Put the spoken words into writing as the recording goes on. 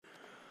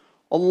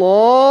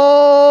الله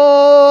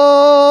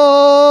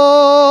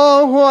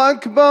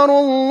أكبر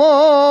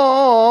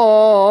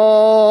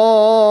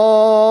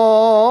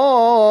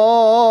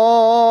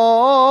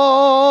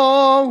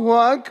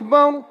الله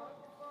أكبر.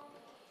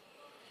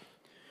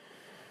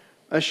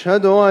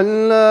 أشهد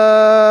أن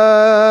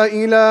لا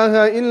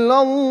إله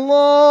إلا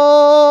الله.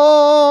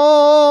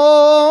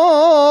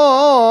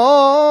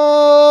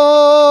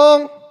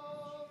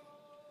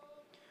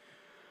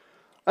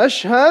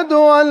 أشهد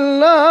أن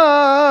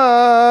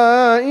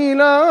لا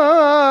إله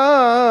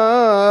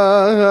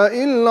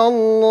إلا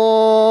الله.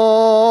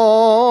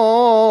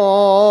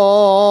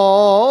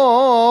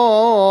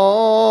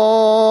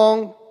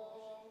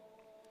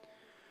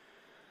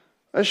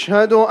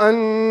 أشهد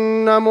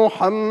أن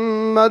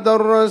محمدًا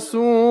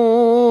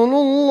رسول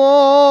الله.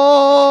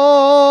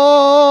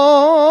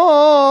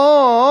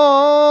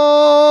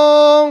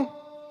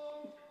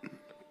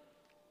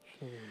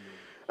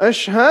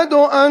 أشهد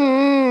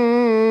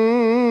أن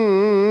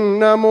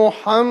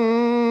محمدًا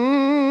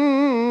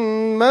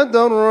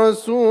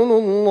رسول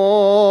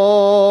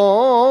الله.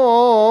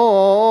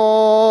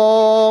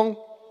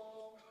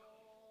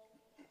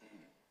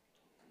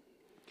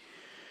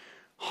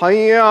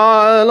 حي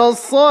على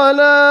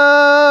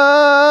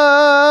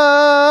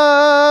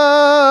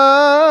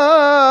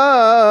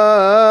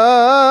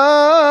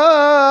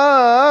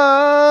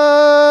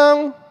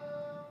الصلاة.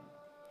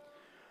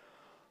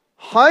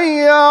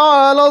 حي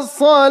على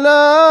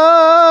الصلاة.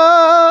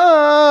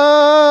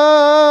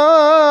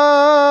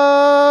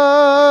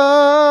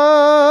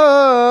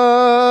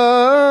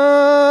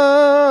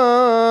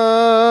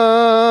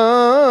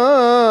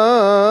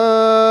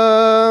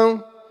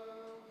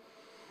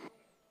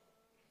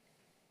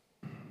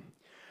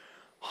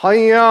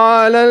 حي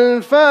على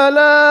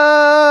الفلاح.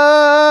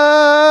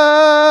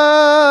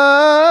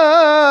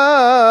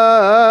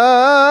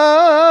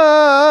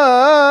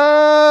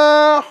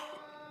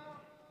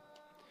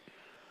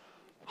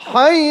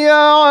 حي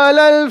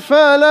على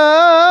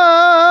الفلاح.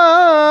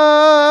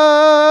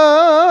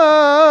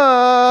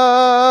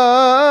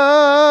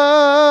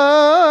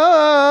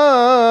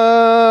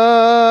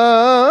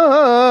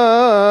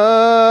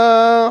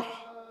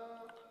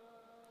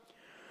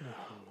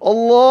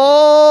 الله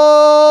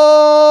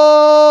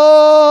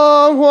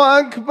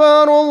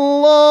أكبر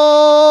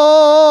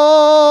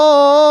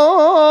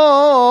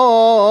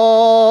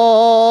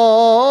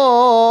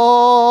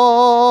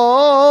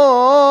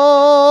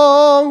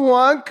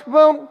الله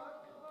أكبر.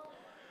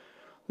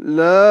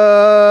 لا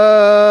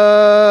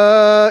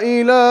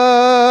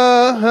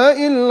إله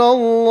إلا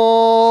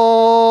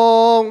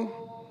الله.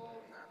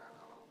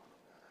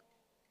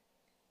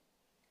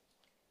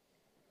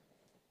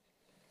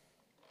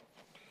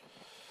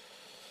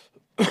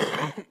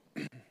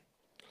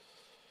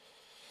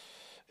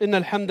 إن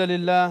الحمد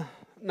لله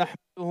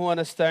نحمده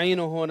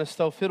ونستعينه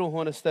ونستغفره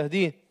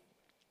ونستهديه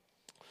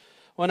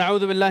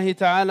ونعوذ بالله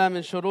تعالى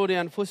من شرور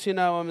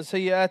أنفسنا ومن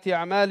سيئات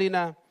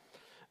أعمالنا.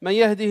 من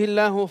يهده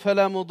الله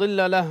فلا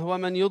مضل له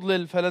ومن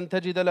يضلل فلن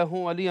تجد له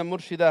وليا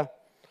مرشدا.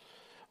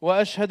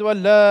 وأشهد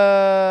أن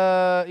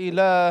لا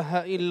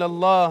إله إلا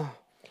الله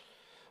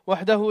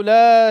وحده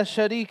لا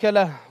شريك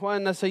له،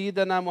 وأن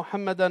سيدنا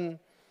محمدا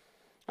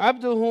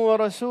عبده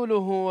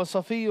ورسوله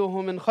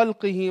وصفيه من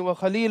خلقه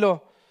وخليله،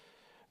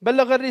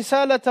 بلغ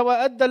الرسالة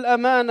وأدى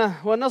الأمانة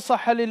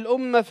ونصح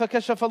للأمة،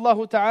 فكشف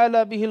الله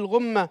تعالى به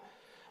الغمة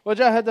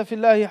وجاهد في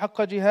الله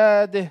حق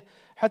جهاده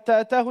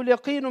حتى أتاه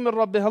اليقين من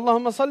ربه.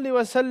 اللهم صل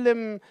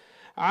وسلم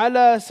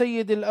على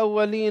سيد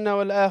الأولين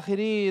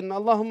والآخرين.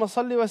 اللهم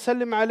صل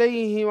وسلم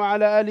عليه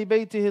وعلى آل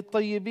بيته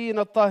الطيبين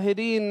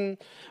الطاهرين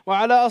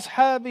وعلى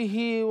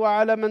أصحابه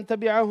وعلى من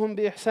تبعهم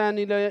بإحسان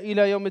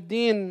إلى يوم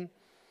الدين.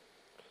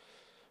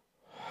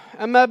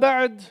 أما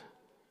بعد،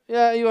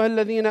 يا أيها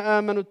الذين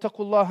آمنوا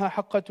اتقوا الله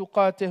حق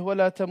تقاته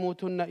ولا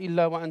تموتن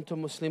إلا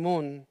وأنتم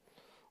مسلمون.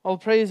 All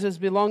praises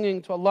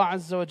belonging to Allah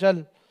Azza wa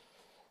Jal.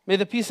 May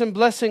the peace and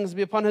blessings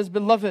be upon His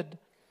beloved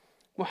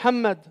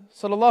Muhammad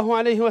sallallahu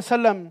alayhi wa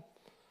sallam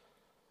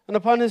and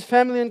upon his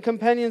family and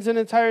companions in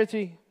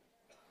entirety.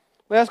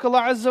 We ask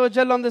Allah Azza wa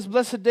Jal on this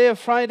blessed day of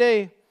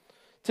Friday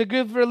to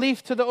give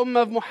relief to the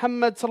ummah of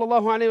Muhammad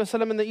sallallahu alayhi wa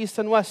sallam in the east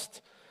and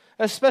west,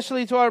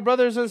 especially to our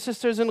brothers and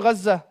sisters in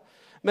Gaza.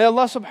 May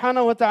Allah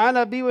subhanahu wa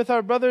ta'ala be with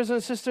our brothers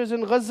and sisters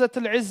in Gaza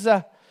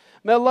al-Izzah.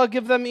 May Allah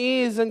give them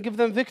ease and give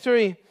them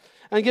victory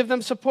and give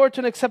them support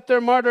and accept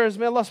their martyrs.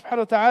 May Allah subhanahu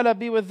wa ta'ala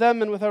be with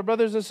them and with our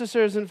brothers and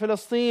sisters in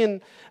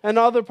Palestine and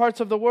other parts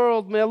of the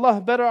world. May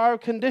Allah better our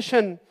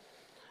condition.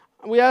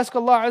 We ask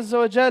Allah Azza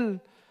wa Jal,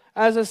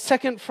 as a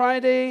second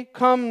Friday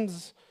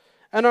comes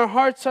and our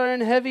hearts are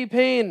in heavy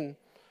pain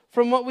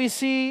from what we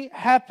see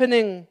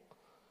happening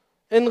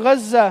in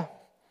Gaza,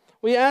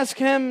 we ask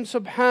Him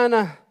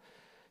subhanahu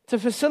to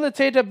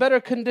facilitate a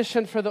better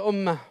condition for the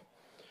ummah.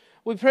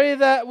 We pray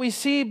that we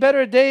see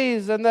better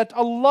days and that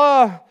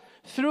Allah,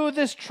 through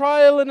this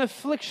trial and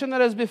affliction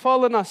that has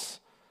befallen us,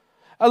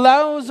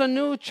 allows a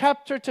new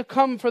chapter to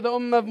come for the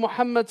ummah of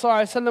Muhammad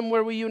sallallahu alaihi wasallam,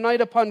 where we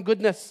unite upon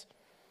goodness,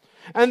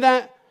 and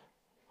that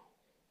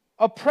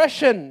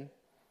oppression,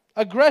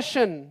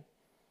 aggression,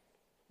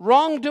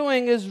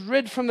 wrongdoing is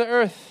rid from the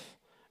earth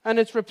and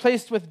it's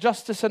replaced with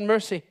justice and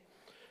mercy.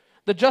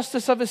 The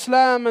justice of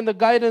Islam and the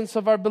guidance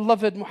of our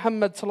beloved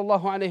Muhammad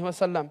sallallahu alaihi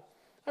wasallam.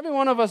 Every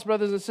one of us,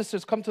 brothers and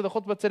sisters, come to the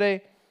khutbah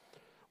today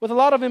with a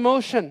lot of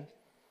emotion,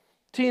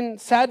 between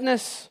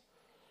sadness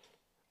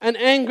and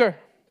anger.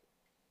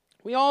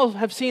 We all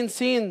have seen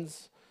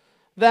scenes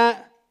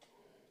that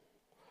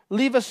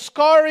leave a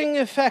scarring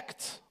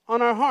effect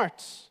on our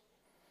hearts.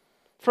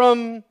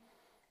 From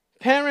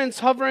parents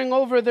hovering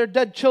over their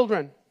dead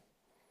children,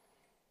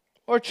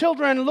 or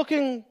children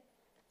looking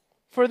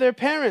for their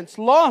parents,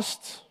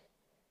 lost,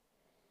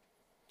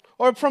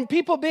 or from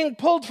people being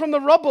pulled from the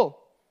rubble,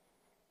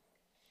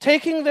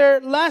 taking their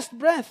last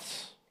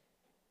breaths,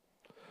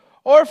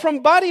 or from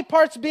body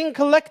parts being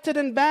collected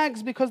in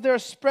bags because they're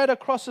spread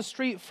across the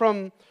street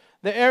from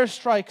the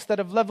airstrikes that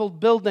have leveled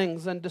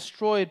buildings and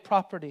destroyed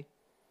property.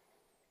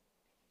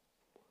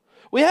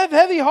 We have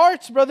heavy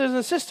hearts, brothers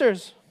and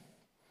sisters,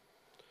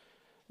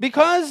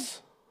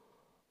 because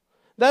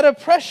that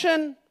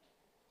oppression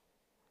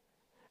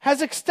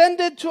has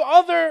extended to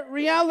other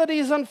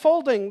realities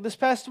unfolding this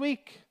past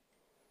week.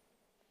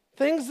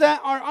 Things that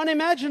are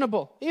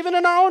unimaginable, even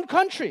in our own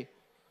country.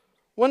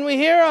 When we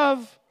hear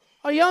of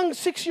a young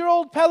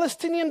 6-year-old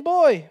Palestinian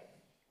boy,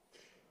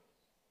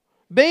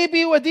 baby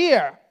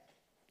Wadir,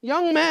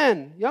 young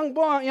man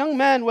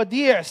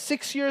Wadir,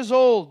 6 years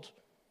old,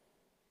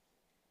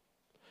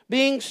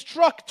 being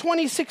struck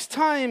 26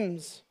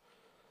 times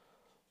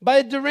by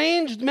a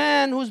deranged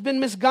man who's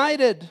been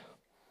misguided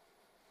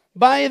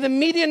by the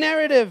media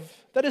narrative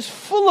that is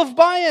full of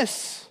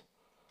bias,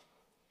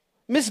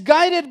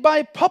 misguided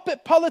by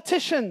puppet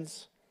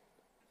politicians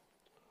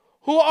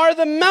who are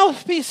the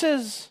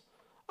mouthpieces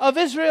of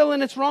Israel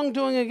in its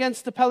wrongdoing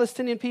against the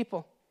Palestinian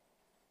people.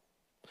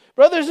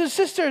 Brothers and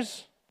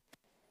sisters,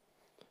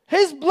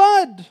 his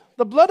blood,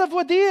 the blood of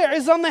Wadir,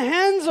 is on the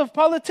hands of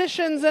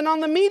politicians and on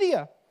the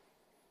media.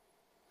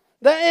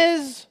 That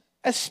is,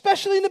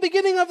 especially in the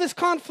beginning of this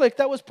conflict,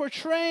 that was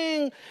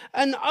portraying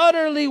an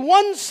utterly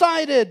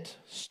one-sided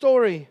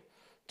story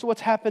to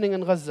what's happening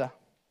in Gaza.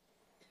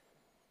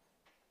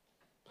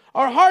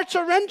 Our hearts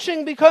are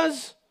wrenching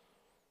because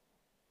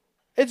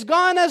it's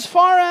gone as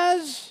far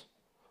as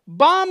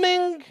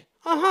bombing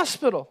a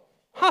hospital.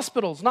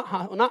 Hospitals, not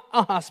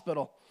a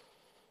hospital.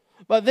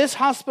 But this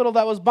hospital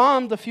that was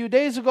bombed a few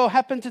days ago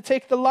happened to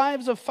take the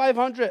lives of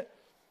 500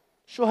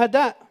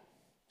 shuhada.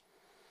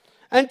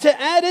 And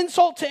to add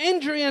insult to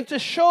injury and to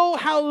show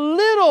how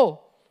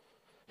little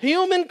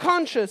human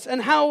conscience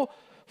and how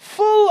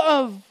full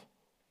of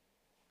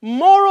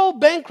moral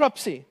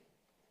bankruptcy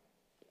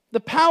the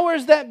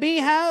powers that be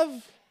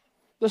have,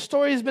 the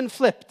story has been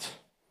flipped.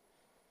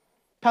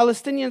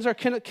 Palestinians are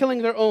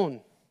killing their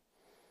own.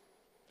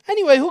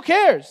 Anyway, who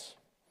cares?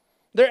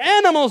 They're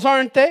animals,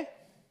 aren't they?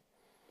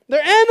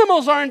 They're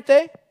animals, aren't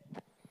they?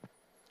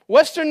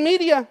 Western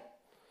media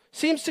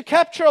seems to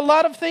capture a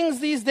lot of things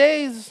these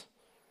days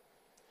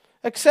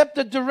except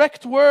the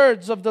direct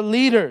words of the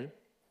leader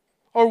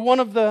or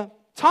one of the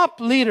top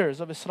leaders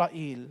of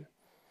Israel.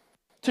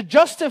 To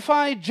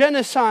justify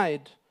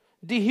genocide,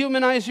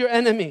 dehumanize your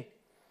enemy.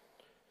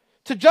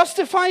 To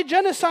justify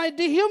genocide,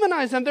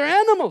 dehumanize them. They're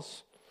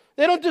animals.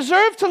 They don't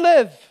deserve to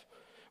live.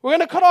 We're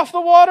going to cut off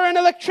the water and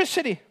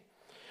electricity.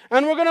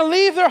 And we're going to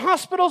leave their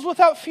hospitals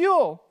without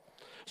fuel.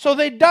 So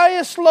they die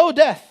a slow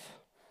death.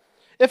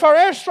 If our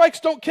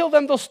airstrikes don't kill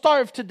them, they'll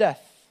starve to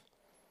death.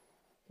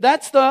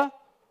 That's the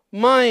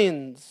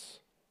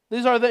minds.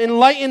 These are the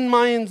enlightened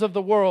minds of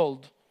the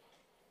world.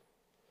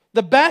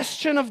 The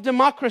bastion of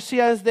democracy,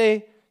 as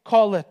they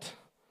call it,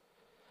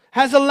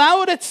 has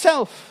allowed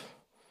itself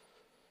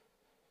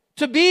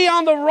to be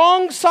on the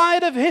wrong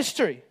side of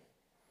history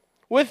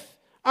with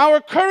our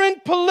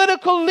current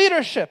political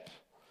leadership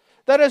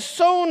that has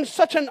sown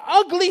such an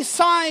ugly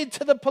side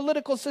to the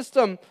political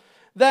system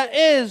that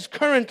is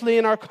currently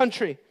in our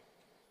country.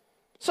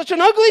 Such an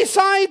ugly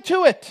side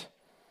to it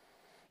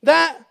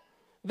that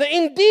the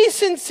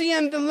indecency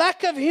and the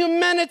lack of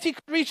humanity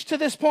could reach to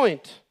this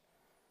point.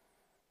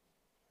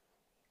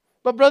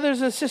 But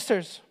brothers and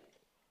sisters,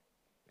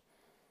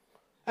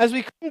 as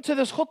we come to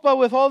this khutbah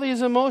with all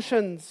these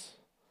emotions,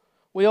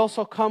 we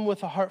also come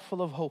with a heart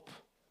full of hope.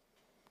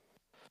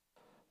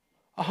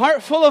 A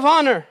heart full of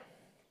honor.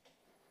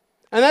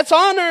 And that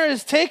honor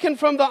is taken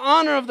from the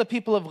honor of the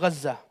people of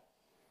Gaza.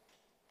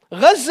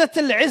 Ghazat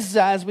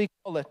al-Izzah, as we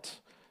call it.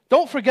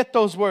 Don't forget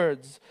those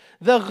words.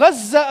 The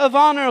Gaza of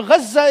honor.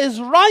 Gaza is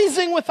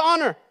rising with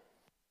honor.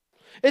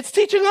 It's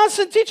teaching us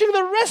and teaching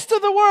the rest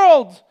of the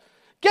world.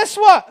 Guess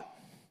what?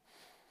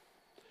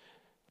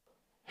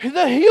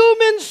 The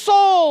human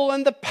soul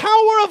and the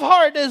power of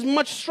heart is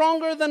much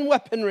stronger than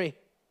weaponry.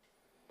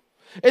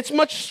 It's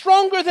much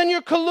stronger than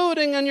your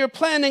colluding and your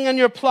planning and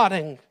your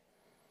plotting.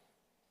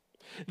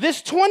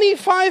 This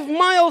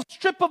 25-mile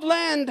strip of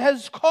land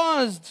has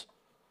caused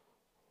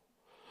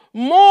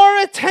more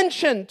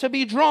attention to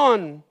be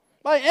drawn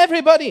by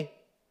everybody,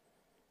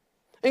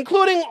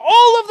 including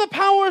all of the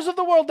powers of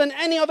the world, than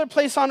any other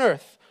place on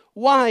earth.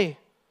 Why?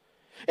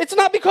 It's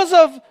not because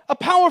of a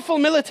powerful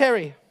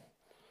military.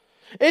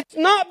 It's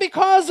not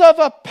because of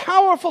a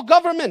powerful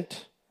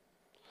government,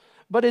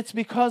 but it's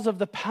because of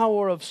the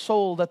power of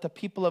soul that the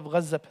people of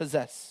Gaza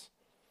possess.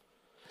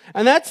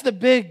 And that's the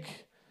big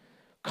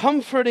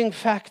comforting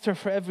factor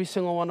for every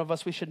single one of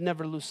us. We should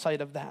never lose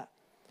sight of that.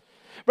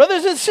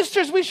 Brothers and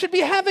sisters, we should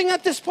be having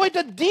at this point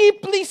a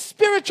deeply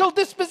spiritual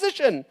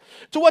disposition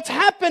to what's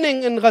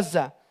happening in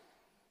Gaza.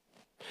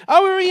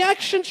 Our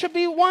reaction should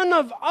be one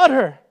of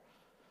utter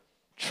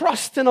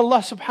trust in Allah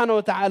subhanahu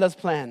wa ta'ala's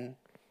plan.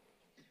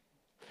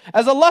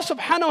 As Allah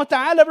subhanahu wa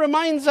ta'ala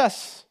reminds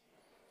us,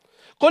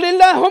 قُلِ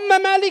اللَّهُمَّ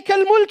مَالِكَ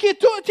الْمُلْكِ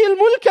تُؤْتِي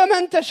الْمُلْكَ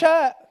مَنْ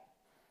تَشَاءُ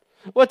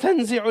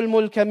وَتَنْزِعُ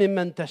الْمُلْكَ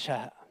مِمَّنْ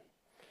تَشَاءُ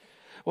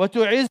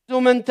وَتُعِزُّ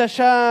مَنْ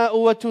تَشَاءُ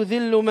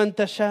وَتُذِلُّ مَنْ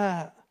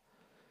تَشَاءُ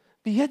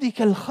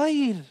بِيَدِكَ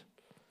الْخَيْرُ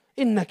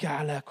إِنَّكَ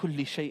عَلَى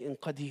كُلِّ شَيْءٍ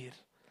قَدِيرٌ.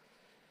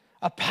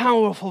 A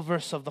powerful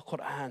verse of the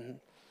Quran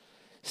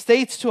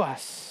states to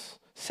us,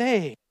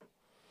 say,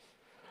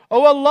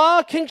 "O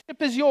Allah,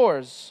 kingship is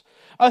yours.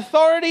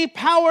 Authority,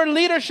 power,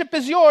 leadership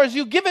is yours.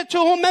 You give it to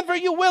whomever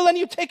you will and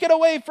you take it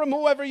away from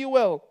whoever you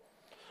will.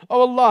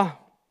 O Allah,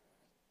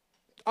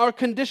 our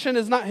condition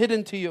is not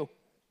hidden to you.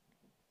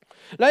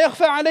 لا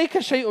يخفى عليك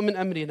شيء من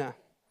أمرنا.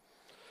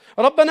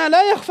 ربنا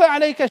لا يخفى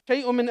عليك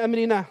شيء من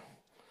أمرنا.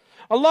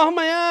 اللهم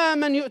يا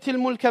من يؤتي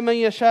الملك من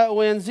يشاء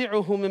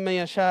وينزعه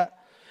ممن يشاء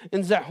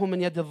انزعه من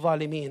يد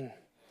الظالمين."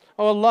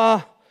 O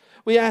Allah,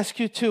 we ask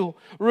you to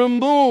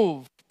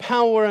remove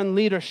power and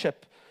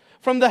leadership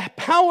from the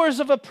powers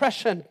of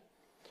oppression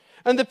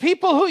and the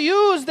people who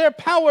use their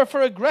power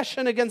for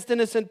aggression against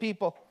innocent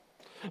people.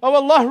 Oh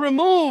Allah,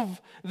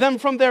 remove them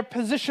from their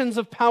positions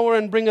of power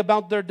and bring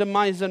about their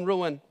demise and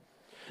ruin.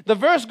 The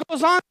verse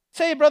goes on to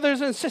say,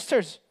 brothers and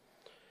sisters,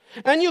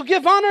 and you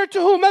give honor to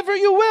whomever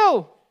you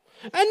will,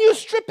 and you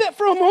strip it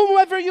from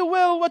whomever you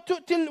will.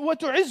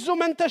 وَتُعِزُّ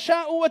مَنْ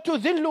تَشَاءُ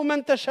وَتُذِلُّ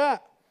مَنْ تَشَاءُ.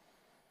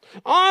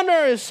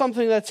 Honor is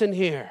something that's in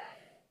here.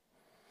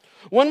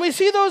 When we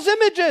see those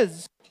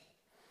images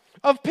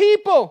of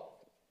people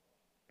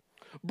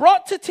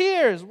brought to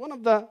tears, one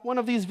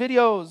of these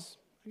videos,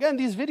 again,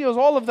 these videos,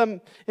 all of them,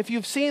 if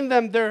you've seen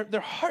them, they're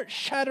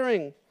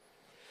heart-shattering.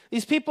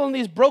 These people in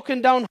these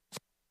broken down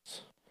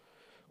houses,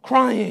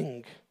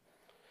 crying.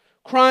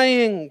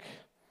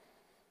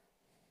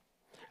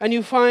 And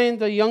you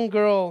find a young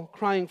girl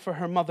crying for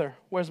her mother.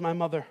 Where's my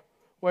mother?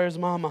 Where's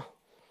mama?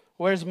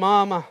 Where's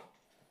mama?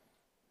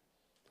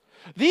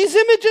 These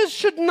images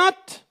should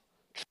not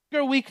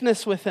trigger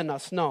weakness within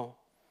us, no.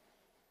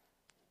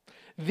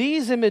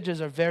 These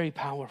images are very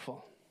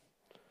powerful.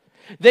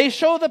 They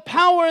show the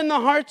power in the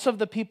hearts of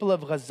the people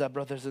of Gaza,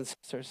 brothers and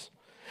sisters.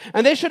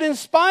 And they should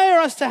inspire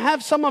us to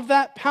have some of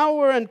that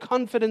power and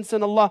confidence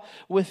in Allah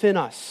within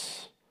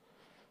us.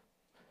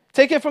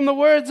 Take it from the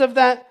words of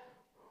that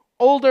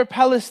older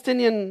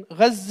Palestinian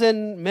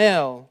Gazan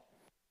male.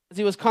 As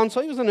he was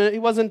consul, he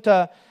wasn't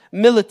a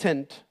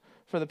militant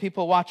for the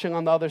people watching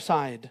on the other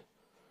side.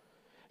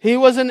 He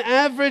was an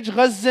average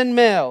Gazan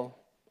male,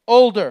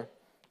 older,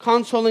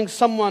 consoling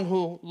someone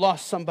who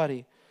lost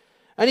somebody.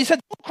 And he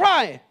said, "Don't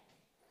cry.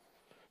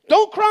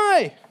 Don't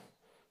cry.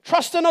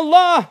 Trust in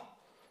Allah.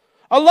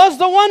 Allah's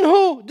the one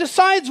who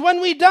decides when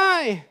we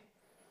die.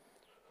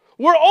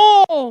 We're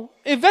all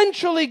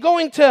eventually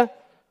going to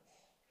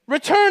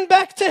return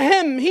back to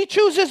Him. He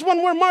chooses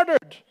when we're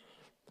martyred."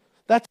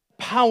 That's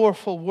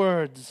powerful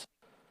words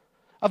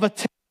of a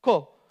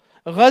typical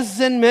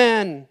Gazan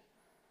man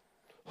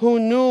who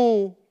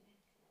knew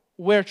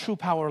where true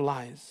power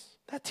lies.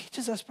 That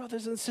teaches us,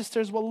 brothers and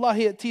sisters,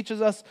 wallahi, it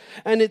teaches us,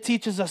 and it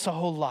teaches us a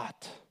whole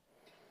lot.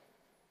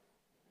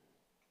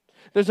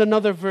 There's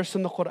another verse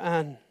in the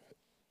Quran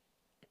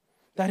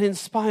that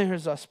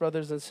inspires us,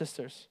 brothers and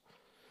sisters,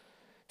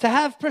 to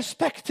have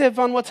perspective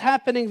on what's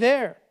happening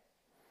there.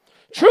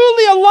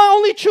 Truly, Allah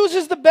only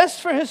chooses the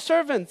best for His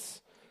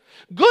servants.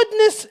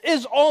 Goodness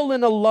is all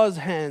in Allah's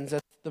hands,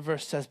 as the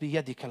verse says,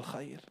 بِيَدِكَ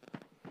الْخَيْرِ.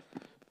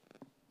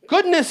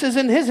 Goodness is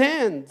in His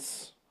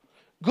hands.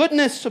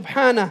 Goodness,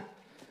 subhanah,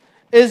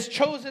 is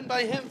chosen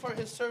by Him for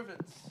His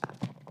servants.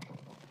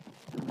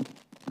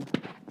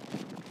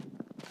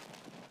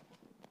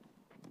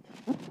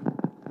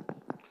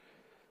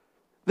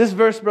 This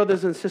verse,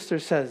 brothers and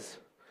sisters, says,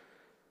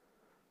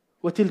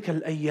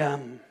 وَتِلْكَ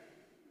الْأَيَّامِ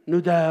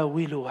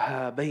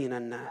نُدَاوِلُهَا بَيْنَ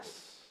النَّاسِ.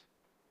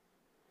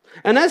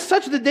 And as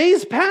such, the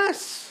days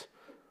pass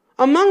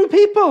among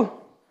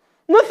people.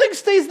 Nothing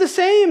stays the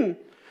same.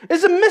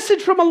 It's a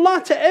message from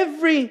Allah to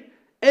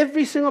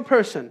every single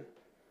person.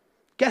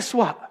 Guess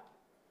what?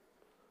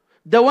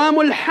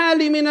 دوام الحال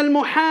من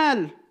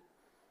المحال.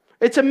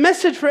 It's a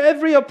message for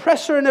every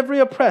oppressor and every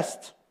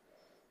oppressed.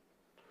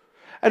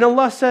 And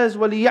Allah says,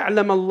 وَلِيَعْلَمَ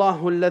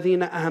اللَّهُ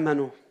الَّذِينَ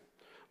آمَنُوا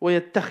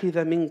وَيَتَّخِذَ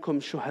مِنْكُمْ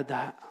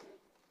شُهَدَاءَ.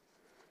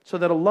 So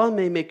that Allah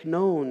may make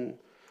known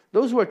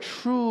those who are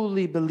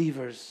truly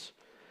believers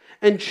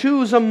and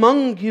choose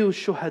among you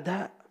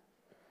shuhada.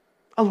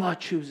 Allah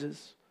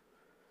chooses.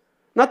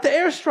 Not the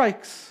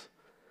airstrikes,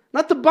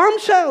 not the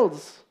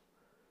bombshells,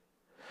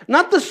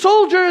 not the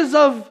soldiers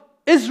of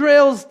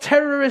Israel's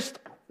terrorist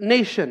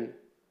nation.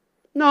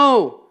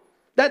 No,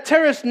 That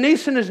terrorist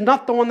nation is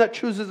not the one that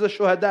chooses the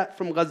shuhada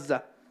from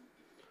Gaza.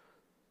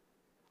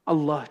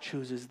 Allah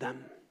chooses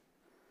them.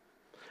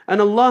 And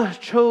Allah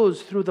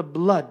chose through the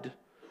blood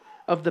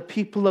of the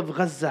people of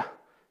Gaza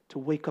to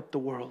wake up the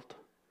world.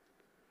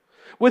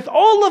 With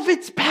all of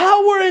its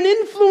power and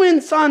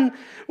influence on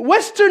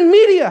Western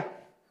media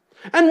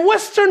and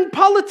Western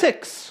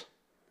politics,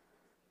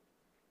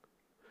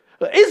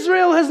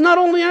 Israel has not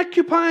only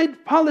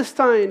occupied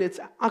Palestine,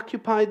 it's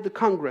occupied the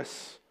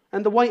Congress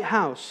and the White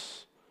House.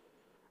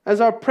 As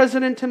our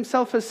president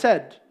himself has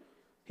said,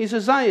 he's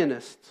a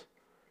Zionist.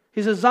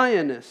 He's a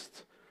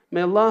Zionist.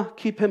 May Allah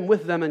keep him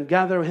with them and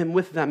gather him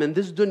with them in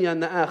this dunya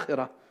and the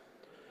akhirah.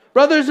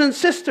 Brothers and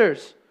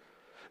sisters,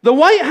 the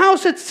White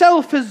House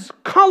itself is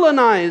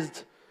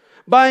colonized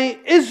by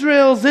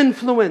Israel's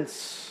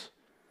influence.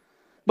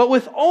 But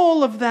with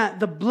all of that,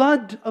 the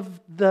blood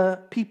of the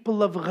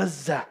people of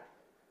Gaza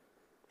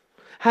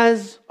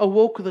has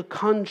awoke the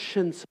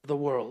conscience of the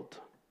world.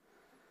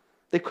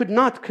 They could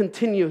not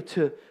continue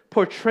to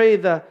portray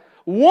the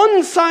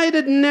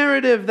one-sided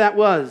narrative that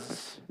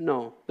was.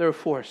 No, they're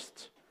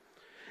forced.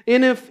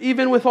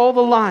 Even with all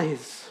the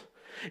lies,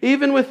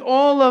 even with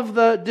all of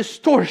the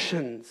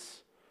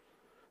distortions,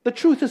 the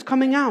truth is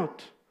coming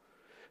out.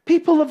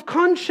 People of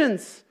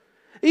conscience,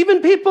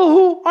 even people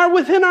who are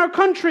within our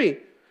country,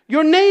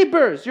 your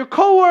neighbors, your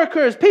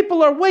co-workers,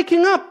 people are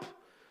waking up.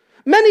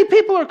 Many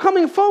people are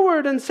coming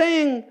forward and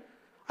saying,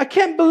 I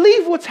can't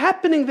believe what's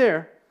happening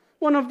there.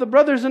 One of the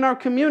brothers in our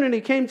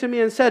community came to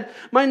me and said,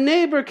 my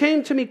neighbor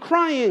came to me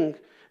crying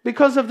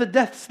because of the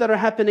deaths that are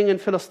happening in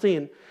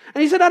Palestine.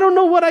 And he said, I don't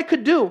know what I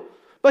could do,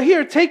 but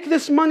here, take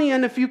this money,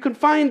 and if you can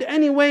find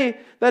any way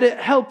that it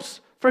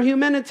helps for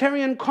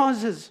humanitarian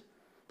causes,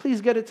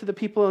 please get it to the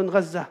people in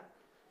Gaza.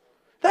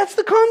 That's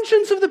the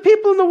conscience of the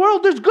people in the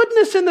world. There's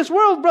goodness in this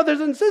world, brothers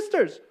and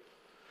sisters.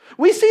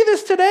 We see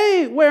this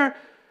today where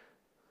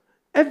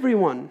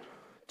everyone,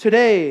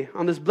 today,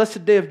 on this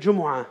blessed day of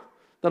Jumu'ah,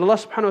 that Allah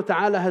subhanahu wa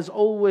ta'ala has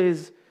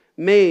always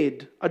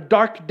made a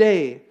dark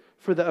day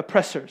for the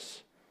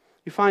oppressors.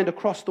 You find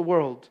across the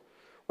world,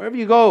 wherever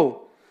you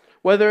go,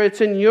 whether it's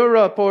in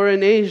Europe or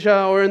in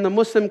Asia or in the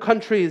Muslim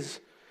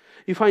countries,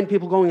 you find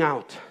people going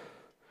out.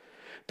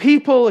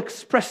 People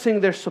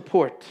expressing their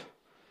support.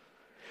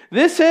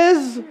 This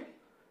is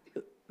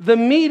the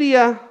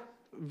media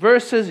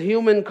versus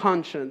human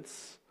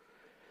conscience.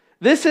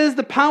 This is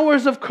the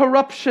powers of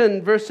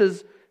corruption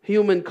versus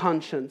human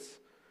conscience.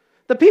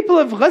 The people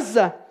of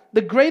Gaza,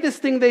 the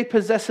greatest thing they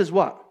possess is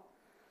what?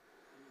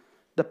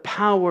 The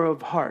power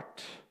of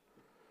heart.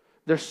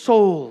 Their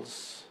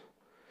souls.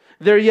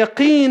 Their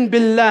yaqeen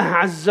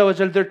billah azza wa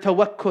jal. Their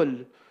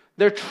tawakkul.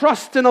 Their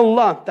trust in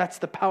Allah. That's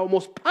the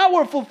most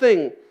powerful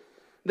thing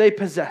they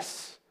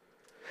possess.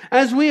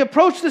 As we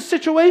approach this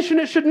situation,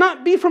 it should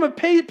not be from a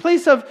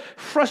place of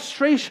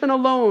frustration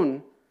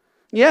alone.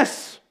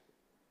 Yes,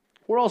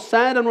 we're all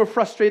sad and we're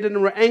frustrated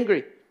and we're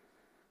angry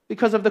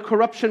because of the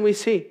corruption we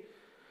see.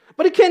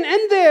 But it can't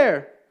end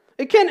there.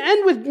 It can't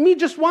end with me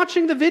just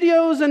watching the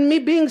videos and me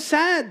being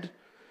sad.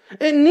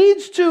 It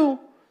needs to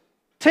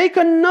take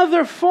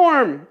another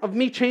form of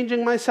me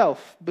changing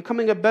myself,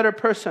 becoming a better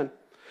person,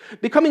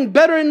 becoming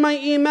better in my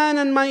iman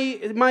and my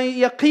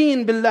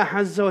yaqeen billah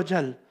azza wa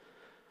jal.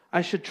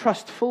 I should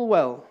trust full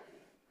well.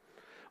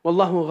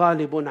 Wallahu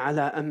ghalibun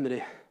ala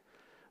amrih,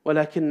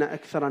 walakinna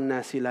akthara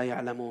an-nasi la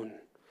ya'lamun.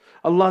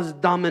 Allah is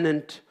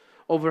dominant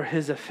over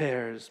His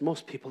affairs.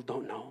 Most people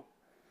don't know.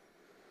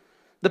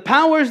 The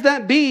powers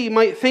that be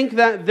might think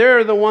that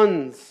they're the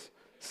ones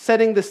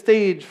setting the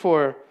stage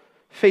for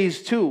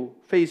phase 2,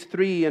 phase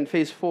 3, and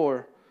phase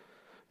 4.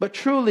 But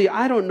truly,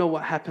 I don't know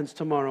what happens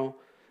tomorrow,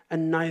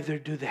 and neither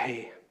do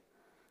they.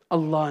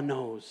 Allah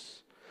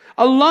knows.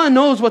 Allah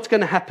knows what's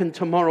going to happen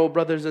tomorrow,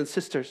 brothers and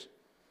sisters.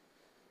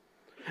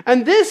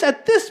 And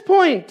at this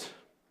point,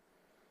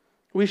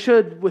 we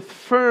should, with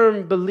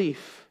firm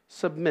belief,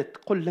 submit.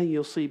 قُلْ لَن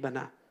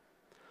يُصِيبَنَا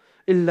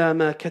إِلَّا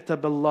مَا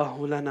كَتَبَ اللَّهُ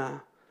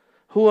لَنَا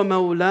هُوَ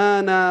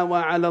مَوْلَانَا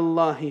وَعَلَى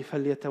اللَّهِ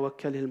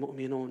فَلْيَتَوَكَّلِ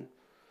الْمُؤْمِنُونَ.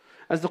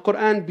 As the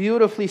Quran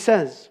beautifully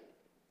says,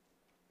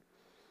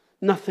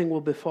 nothing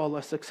will befall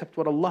us except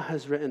what Allah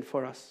has written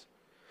for us.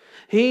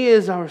 He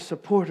is our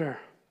supporter.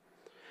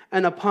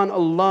 And upon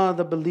Allah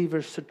the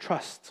believers should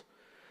trust.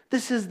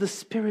 This is the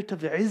spirit of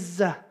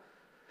izzah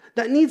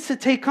that needs to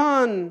take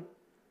on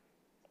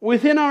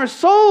within our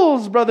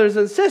souls, brothers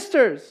and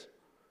sisters.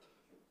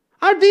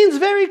 Our deen's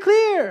very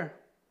clear.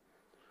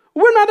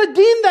 We're not a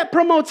deen that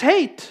promotes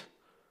hate.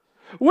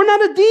 We're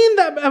not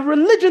a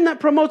religion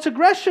that promotes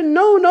aggression.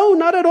 No,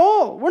 not at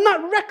all. We're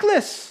not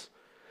reckless.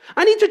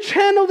 I need to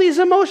channel these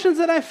emotions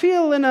that I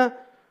feel in a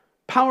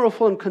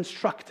powerful and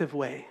constructive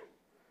way.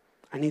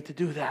 I need to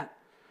do that.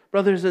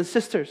 Brothers and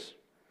sisters,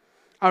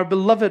 our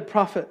beloved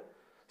Prophet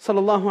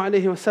sallallahu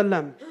alaihi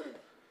wasallam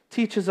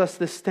teaches us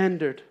this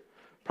standard.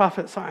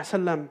 Prophet sallallahu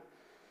alaihi wasallam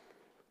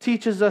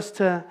teaches us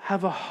to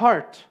have a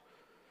heart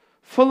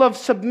full of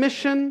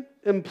submission,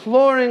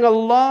 imploring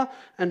Allah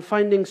and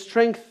finding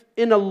strength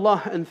in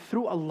Allah and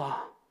through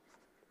Allah.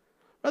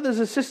 Brothers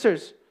and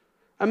sisters,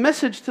 a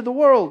message to the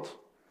world.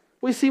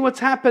 We see what's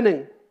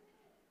happening.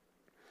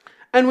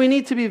 And we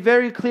need to be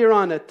very clear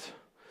on it.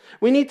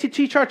 We need to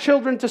teach our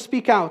children to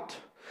speak out.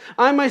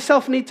 I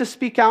myself need to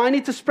speak out. I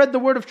need to spread the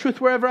word of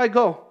truth wherever I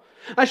go.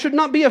 I should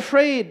not be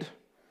afraid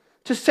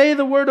to say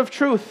the word of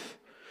truth.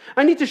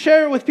 I need to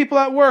share it with people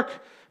at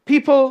work,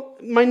 people,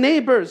 my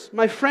neighbors,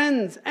 my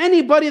friends,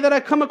 anybody that I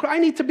come across. I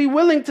need to be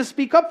willing to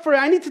speak up for it.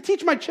 I need to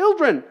teach my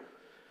children.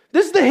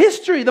 This is the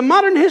history, the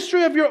modern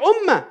history of your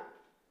ummah.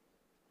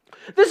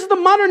 This is the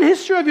modern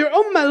history of your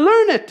ummah.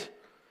 Learn it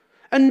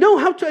and know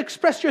how to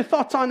express your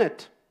thoughts on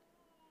it.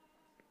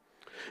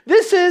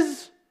 This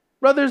is,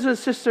 brothers and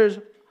sisters,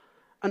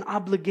 an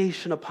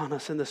obligation upon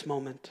us in this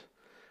moment.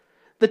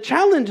 The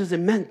challenge is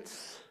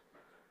immense.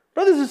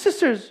 Brothers and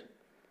sisters,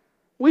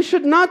 we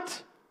should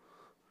not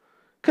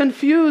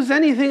confuse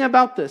anything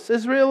about this.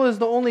 Israel is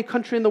the only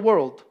country in the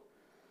world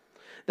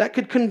that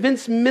could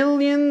convince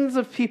millions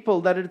of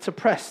people that it's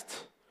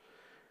oppressed,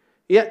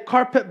 yet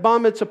carpet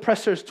bomb its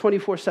oppressors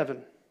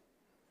 24/7.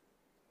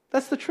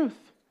 That's the truth.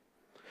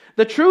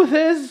 The truth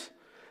is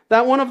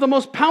that one of the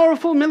most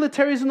powerful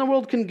militaries in the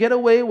world can get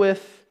away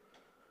with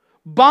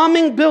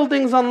bombing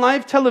buildings on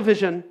live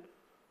television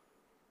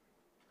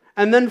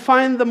and then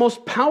find the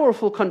most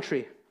powerful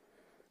country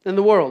in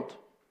the world,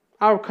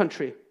 our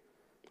country,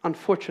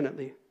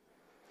 unfortunately,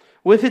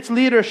 with its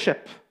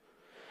leadership,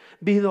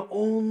 be the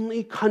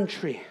only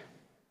country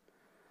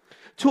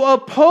to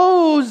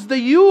oppose the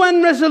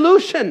UN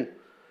resolution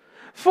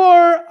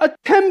for a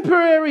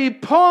temporary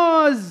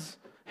pause,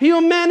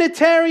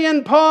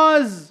 humanitarian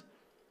pause.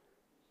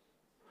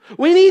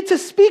 We need to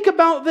speak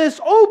about this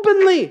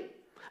openly.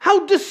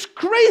 How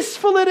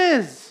disgraceful it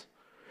is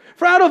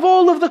for out of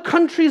all of the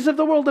countries of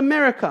the world,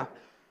 America,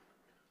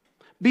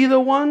 be the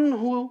one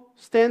who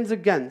stands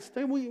against.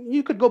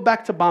 You could go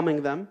back to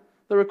bombing them.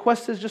 The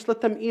request is just let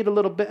them eat a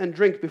little bit and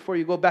drink before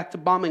you go back to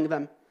bombing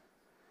them.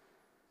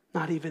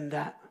 Not even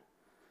that.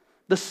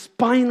 The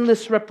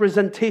spineless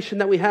representation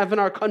that we have in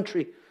our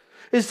country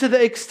is to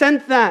the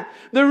extent that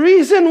the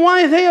reason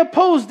why they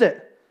opposed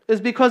it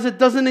is because it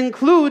doesn't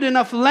include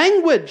enough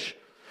language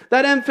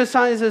that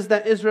emphasizes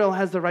that Israel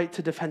has the right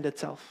to defend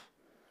itself.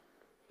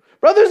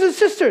 Brothers and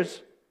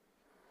sisters,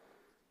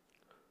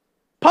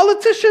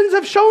 politicians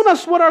have shown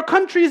us what our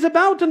country is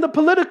about and the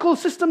political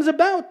system is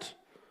about.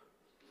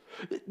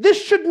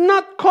 This should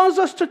not cause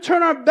us to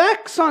turn our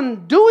backs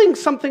on doing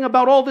something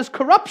about all this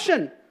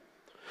corruption.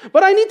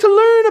 But I need to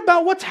learn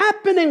about what's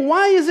happening.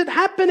 Why is it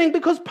happening?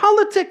 Because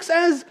politics,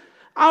 as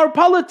our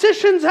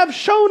politicians have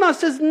shown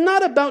us, is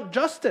not about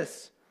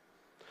justice.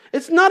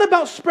 It's not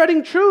about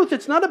spreading truth.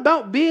 It's not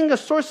about being a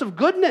source of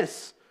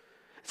goodness.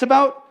 It's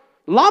about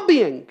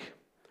lobbying.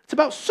 It's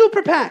about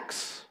super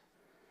PACs.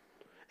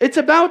 It's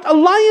about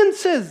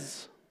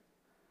alliances.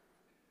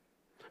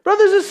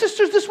 Brothers and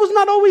sisters, this was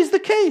not always the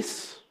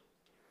case.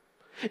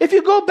 If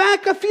you go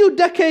back a few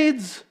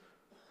decades,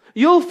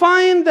 you'll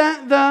find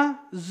that the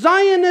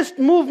Zionist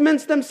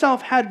movements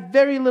themselves had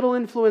very little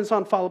influence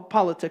on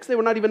politics. They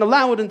were not even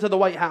allowed into the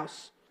White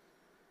House.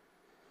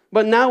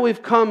 But now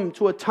we've come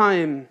to a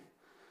time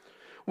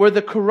where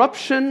the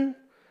corruption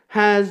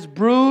has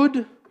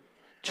brewed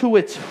to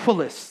its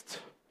fullest.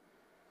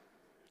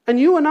 And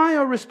you and I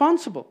are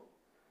responsible.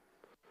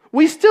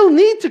 We still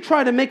need to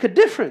try to make a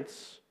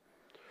difference.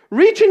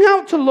 Reaching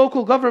out to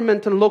local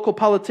government and local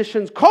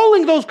politicians,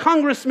 calling those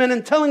congressmen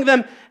and telling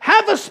them,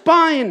 have a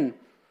spine.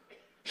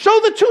 Show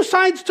the two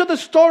sides to the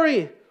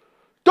story.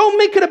 Don't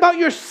make it about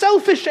your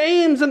selfish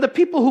aims and the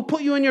people who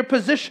put you in your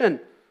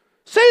position.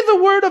 Say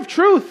the word of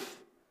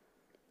truth.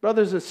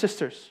 Brothers and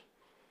sisters,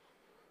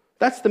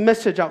 that's the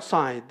message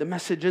outside. The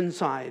message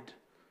inside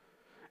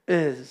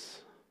is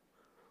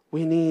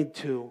we need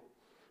to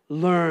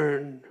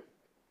learn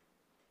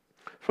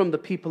from the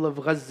people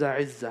of Gaza,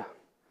 Izzah.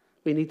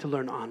 We need to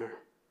learn honor.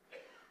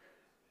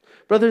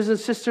 Brothers and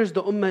sisters,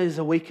 the ummah is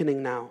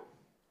awakening now.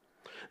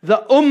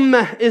 The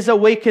ummah is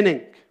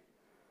awakening.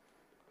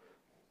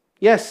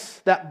 Yes,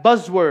 that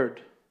buzzword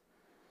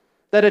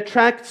that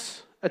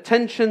attracts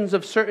attentions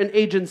of certain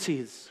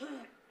agencies.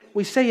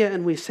 We say it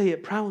and we say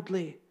it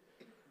proudly.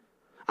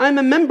 I'm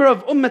a member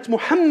of Ummat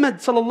Muhammad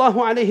sallallahu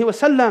alayhi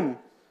wasallam.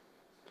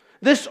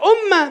 This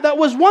ummah that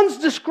was once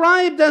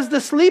described as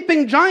the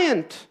sleeping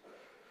giant,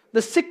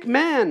 the sick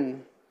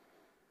man,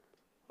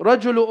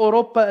 Rajulu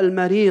Europa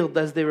al-Marid,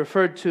 as they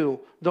referred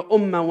to the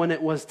ummah when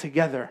it was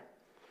together.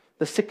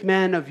 The sick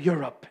man of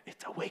Europe.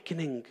 It's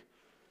awakening.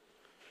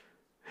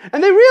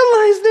 And they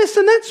realize this,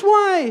 and that's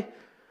why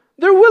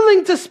they're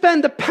willing to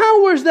spend, the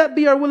powers that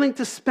be are willing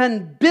to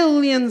spend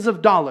billions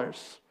of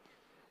dollars.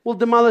 We'll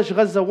demolish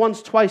Gaza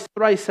once, twice,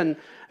 thrice, and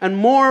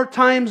more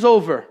times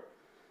over,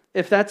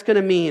 if that's going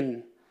to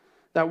mean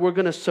that we're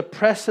going to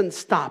suppress and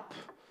stop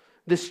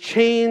this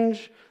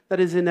change that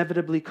is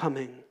inevitably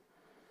coming.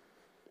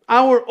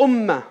 Our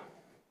ummah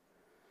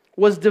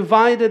was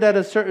divided at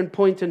a certain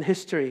point in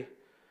history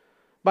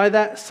by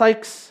that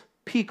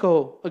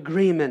Sykes-Picot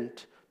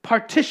agreement,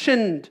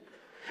 partitioned,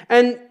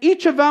 and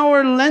each of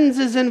our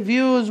lenses and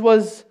views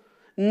was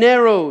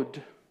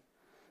narrowed.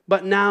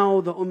 But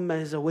now the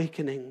ummah is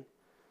awakening.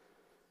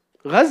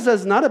 Gaza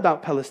is not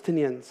about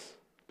Palestinians.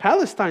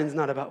 Palestine is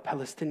not about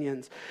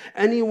Palestinians.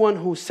 Anyone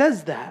who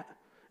says that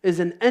is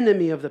an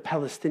enemy of the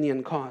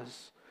Palestinian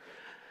cause.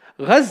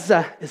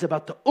 Gaza is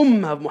about the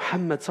ummah of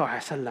Muhammad sallallahu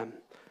alaihi wasallam.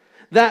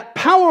 That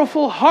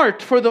powerful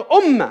heart for the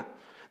ummah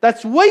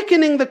that's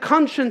awakening the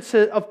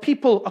consciences of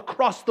people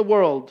across the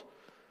world.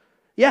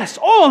 Yes,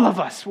 all of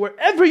us,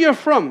 wherever you're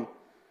from,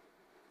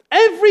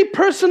 every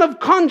person of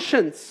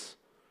conscience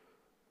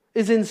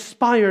is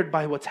inspired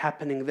by what's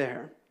happening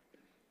there.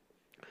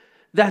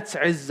 That's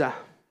izzah.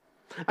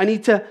 I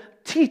need to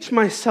teach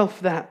myself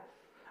that.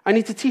 I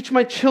need to teach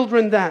my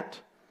children that.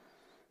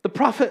 The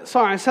Prophet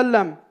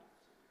ﷺ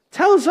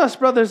tells us,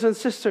 brothers and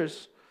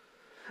sisters,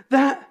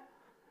 that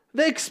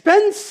the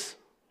expense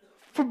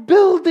for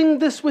building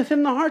this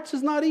within the hearts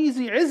is not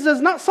easy. Izzah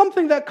is not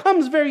something that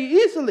comes very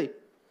easily.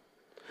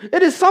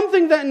 It is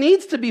something that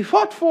needs to be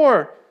fought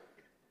for.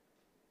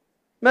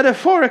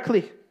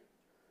 Metaphorically,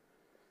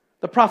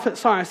 the Prophet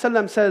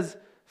ﷺ says,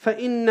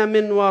 فَإِنَّ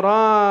مِنْ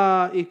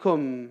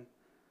وَرَائِكُمْ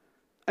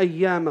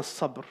أَيَّامَ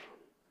الصَّبْرِ.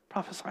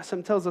 Prophet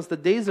ﷺ tells us the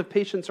days of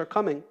patience are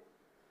coming.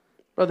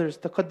 Brothers,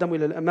 تقدموا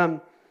إلى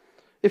الأمام.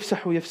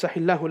 افسحوا يفسح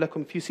الله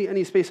لكم. If you see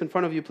any space in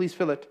front of you, please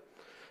fill it.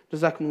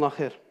 جزاكم الله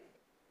خير.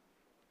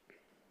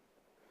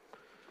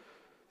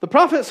 The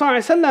Prophet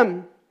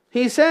ﷺ,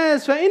 he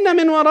says, فَإِنَّ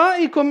مِنْ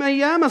وَرَائِكُمْ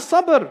أَيَّامَ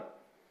الصَّبْرِ.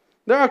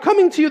 There are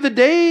coming to you the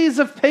days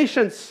of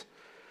patience.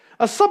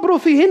 الصبر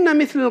فيهن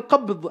مثل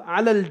القبض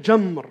على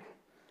الجمر.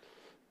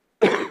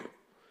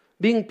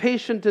 Being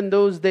patient in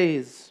those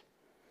days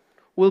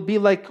will be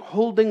like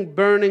holding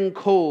burning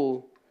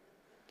coal.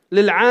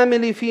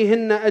 للعامل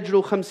فيهن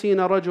أجر 50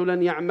 رجلا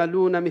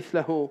يعملون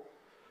مثله.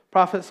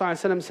 Prophet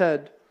ﷺ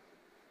said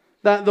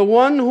that the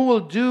one who will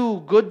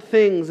do good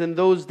things in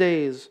those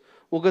days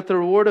will get the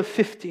reward of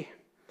 50.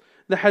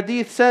 The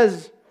hadith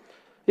says,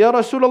 Ya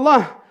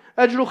Rasulullah,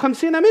 أجر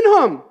 50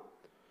 منهم.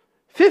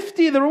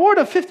 50, the reward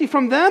of 50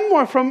 from them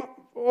or from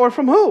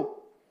who?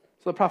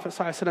 So the Prophet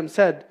ﷺ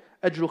said,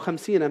 أجر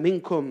 50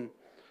 منكم.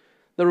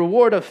 The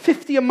reward of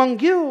 50 among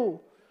you.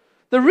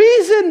 The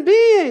reason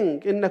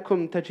being,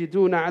 إنكم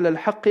تجدون على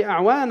الحق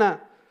أعوانا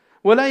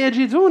ولا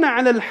يجدون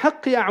على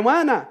الحق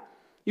أعوانا.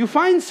 You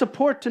find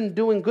support in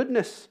doing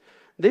goodness.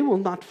 They will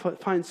not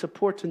find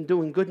support in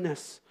doing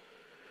goodness.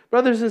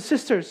 Brothers and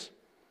sisters,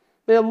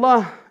 may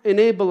Allah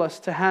enable us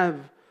to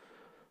have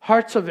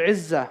hearts of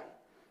izzah,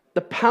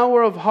 the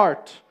power of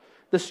heart,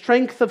 the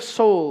strength of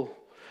soul,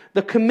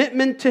 the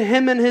commitment to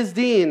Him and His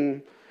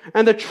deen,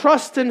 and the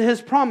trust in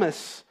His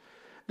promise,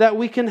 that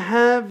we can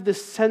have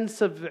this sense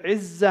of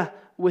izzah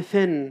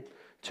within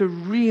to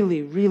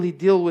really, really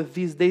deal with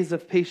these days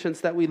of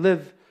patience that we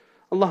live.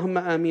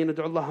 Allahumma ameen.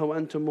 Ad'u Allah wa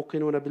antum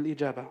muqinuna bil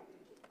ijaba.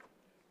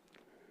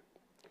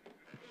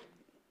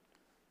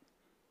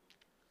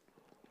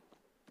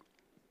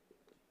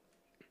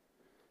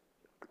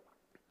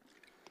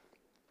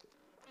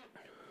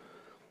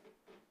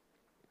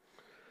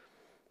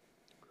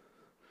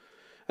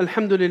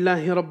 الحمد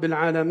لله رب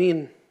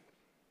العالمين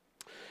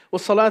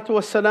والصلاة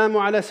والسلام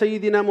على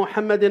سيدنا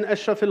محمد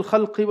أشرف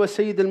الخلق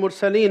وسيد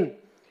المرسلين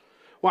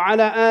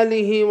وعلى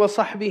آله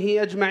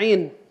وصحبه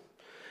أجمعين.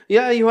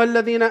 يا أيها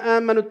الذين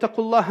آمنوا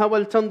اتقوا الله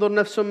ولتنظر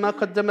نفس ما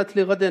قدمت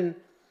لغد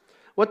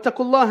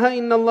واتقوا الله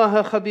إن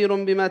الله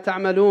خبير بما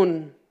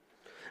تعملون.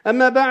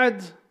 أما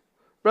بعد,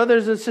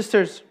 brothers and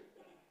sisters,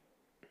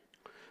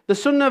 the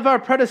sunnah of our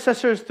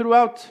predecessors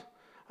throughout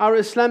our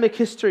Islamic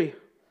history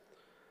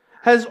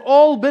has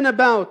all been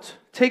about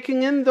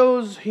taking in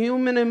those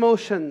human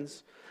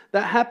emotions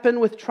that happen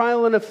with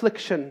trial and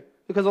affliction.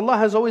 Because Allah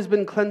has always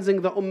been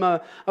cleansing the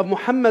ummah of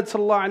Muhammad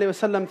sallallahu alaihi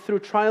wasallam through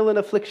trial and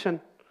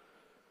affliction.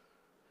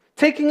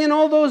 Taking in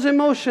all those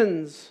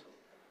emotions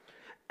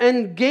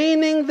and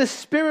gaining the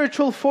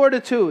spiritual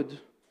fortitude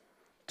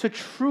to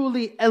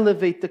truly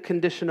elevate the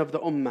condition of the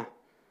ummah.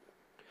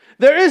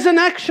 There is an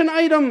action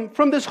item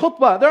from this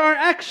khutbah. There are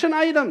action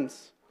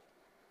items.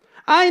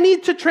 I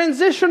need to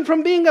transition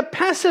from being a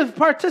passive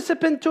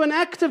participant to an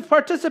active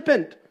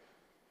participant.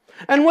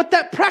 And what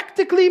that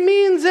practically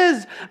means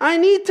is I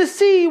need to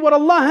see what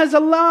Allah has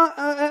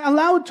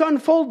allowed to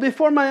unfold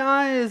before my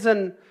eyes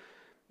and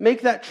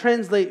make that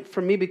translate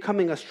for me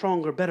becoming a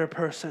stronger, better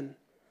person.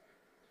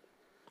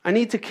 I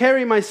need to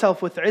carry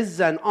myself with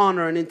izzah and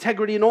honor and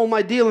integrity in all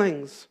my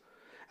dealings.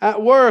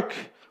 At work,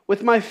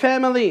 with my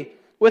family,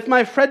 with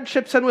my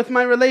friendships and with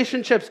my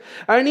relationships.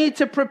 I need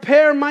to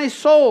prepare my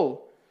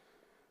soul.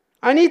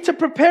 I need to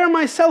prepare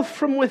myself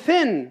from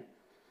within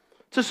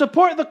to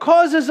support the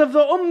causes of the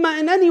ummah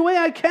in any way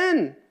I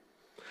can.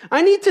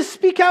 I need to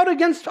speak out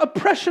against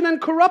oppression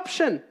and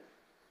corruption.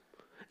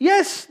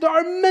 Yes, there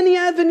are many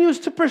avenues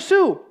to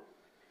pursue,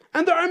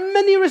 and there are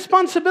many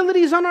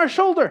responsibilities on our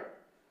shoulder.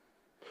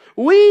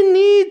 We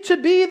need to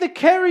be the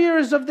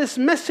carriers of this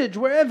message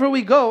wherever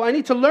we go. I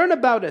need to learn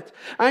about it.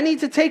 I need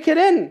to take it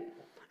in.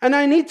 And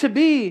I need to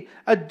be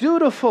a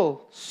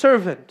dutiful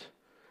servant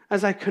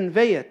as I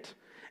convey it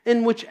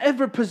in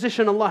whichever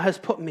position Allah has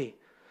put me.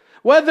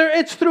 Whether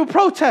it's through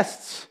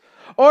protests,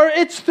 or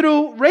it's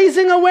through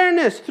raising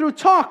awareness, through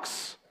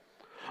talks,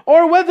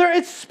 or whether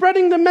it's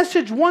spreading the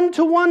message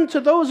one-to-one to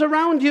those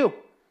around you.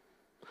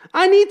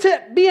 I need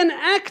to be an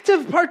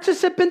active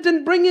participant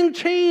in bringing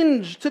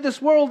change to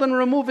this world and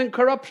removing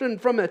corruption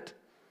from it.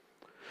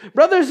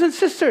 Brothers and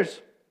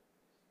sisters,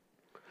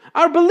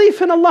 our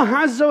belief in Allah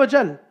Azza wa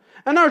Jal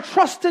and our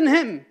trust in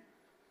Him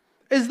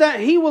is that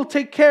He will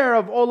take care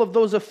of all of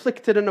those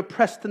afflicted and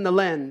oppressed in the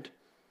land.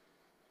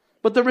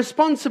 But the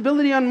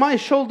responsibility on my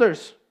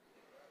shoulders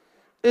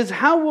is,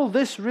 how will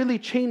this really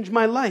change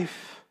my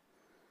life?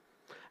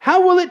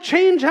 How will it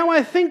change how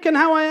I think and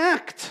how I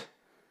act?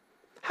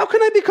 How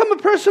can I become a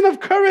person of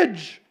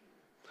courage?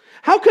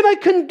 How can I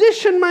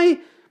condition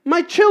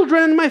my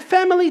children and my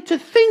family to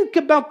think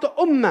about the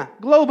ummah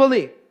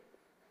globally?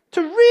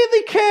 To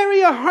really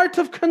carry a heart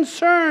of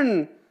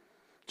concern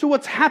to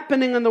what's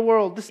happening in the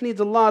world. This needs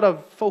a lot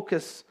of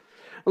focus,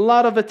 a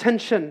lot of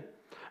attention,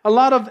 a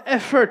lot of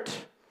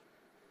effort.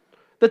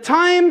 The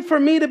time for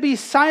me to be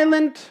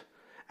silent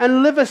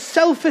and live a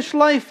selfish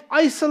life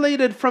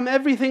isolated from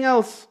everything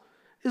else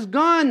is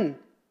gone.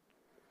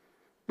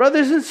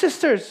 Brothers and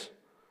sisters,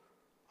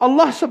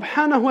 Allah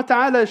subhanahu wa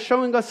ta'ala is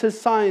showing us His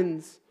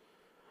signs.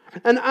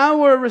 And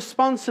our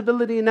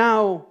responsibility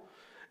now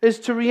is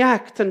to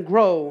react and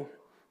grow,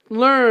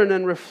 learn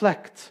and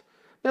reflect.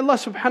 May Allah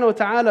subhanahu wa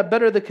ta'ala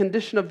better the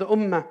condition of the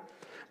ummah.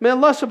 May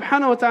Allah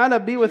subhanahu wa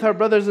ta'ala be with our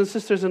brothers and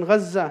sisters in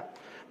Gaza.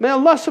 May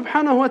Allah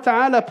subhanahu wa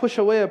ta'ala push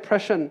away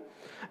oppression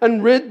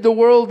and rid the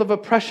world of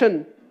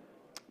oppression.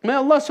 May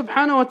Allah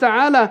subhanahu wa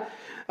ta'ala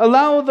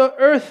allow the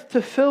earth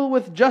to fill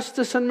with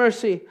justice and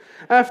mercy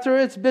after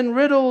it's been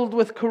riddled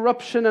with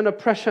corruption and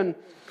oppression.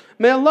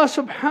 May Allah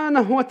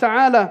subhanahu wa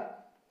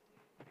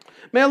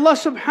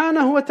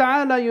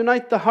ta'ala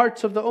unite the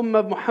hearts of the ummah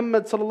of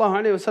Muhammad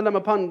sallallahu alayhi wa sallam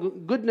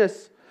upon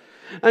goodness,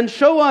 and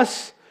show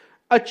us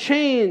a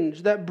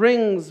change that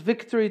brings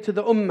victory to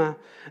the ummah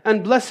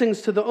and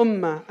blessings to the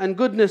ummah and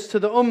goodness to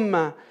the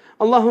ummah.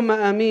 اللهم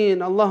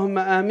آمين اللهم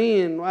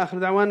آمين وآخر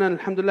دعوانا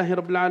الحمد لله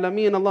رب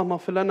العالمين. اللهم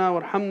اغفر لنا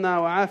وارحمنا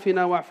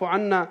وعافنا واعف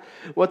عنا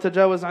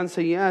وتجاوز عن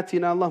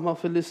سيئاتنا. اللهم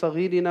اغفر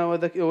لصغيرنا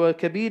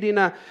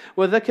وكبيرنا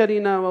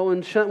وذكرنا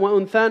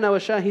وأنثانا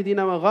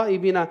وشاهدنا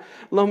وغائبنا.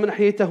 اللهم من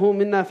أحييته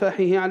منا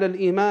فأحيه على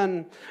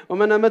الإيمان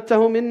ومن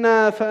أمته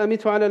منا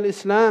فأمته على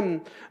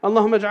الإسلام.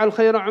 اللهم اجعل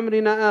خير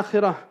عمرنا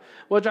آخرة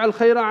واجعل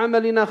خير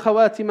عملنا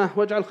خواتمه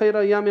واجعل خير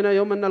أيامنا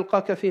يوم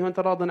نلقاك فيه وأنت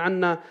راض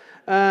عنا.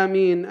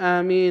 آمين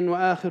آمين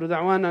وآخر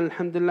دعوانا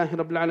الحمد لله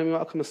رب العالمين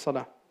وأقم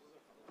الصلاة.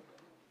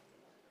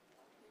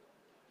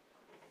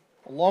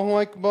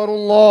 الله أكبر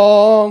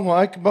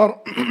الله أكبر.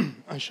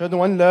 أشهد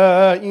أن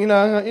لا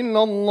إله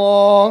إلا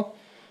الله.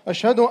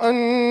 أشهد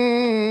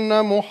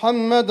أن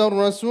محمد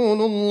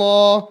رسول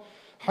الله.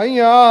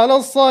 حي على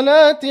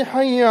الصلاة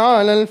حي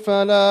على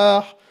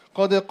الفلاح.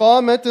 قد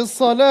قامت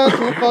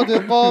الصلاة قد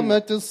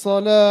قامت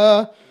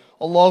الصلاة.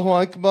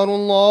 الله أكبر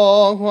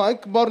الله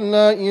أكبر.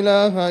 لا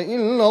إله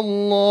إلا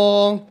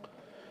الله.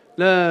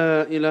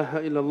 لا إله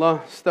إلا الله.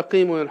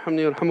 استقيموا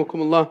يرحمني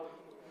يرحمكم الله.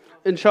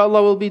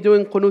 Inshallah, we'll be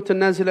doing Qunut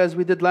al-Nazil as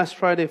we did last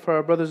Friday for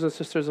our brothers and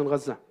sisters in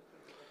Gaza.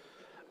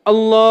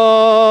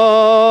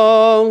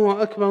 Allahu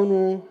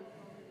Akbar.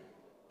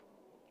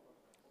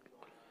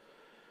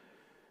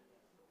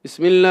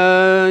 بسم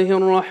الله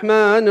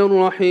الرحمن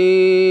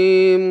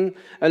الرحيم.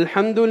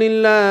 الحمد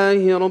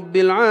لله رب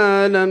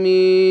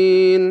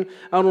العالمين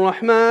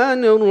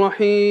الرحمن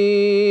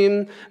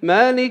الرحيم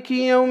مالك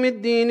يوم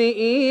الدين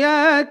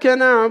إياك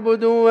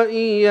نعبد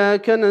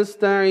وإياك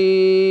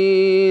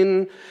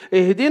نستعين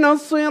اهدنا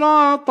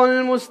الصراط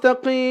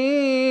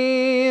المستقيم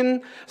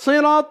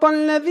صراط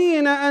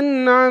الذين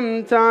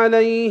أنعمت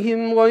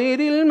عليهم غير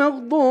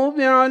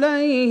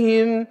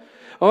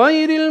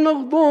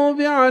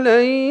المغضوب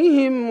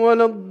عليهم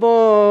ولا الضالين.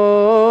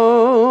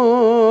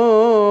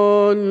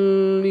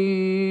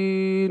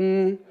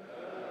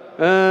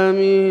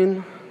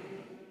 آمين.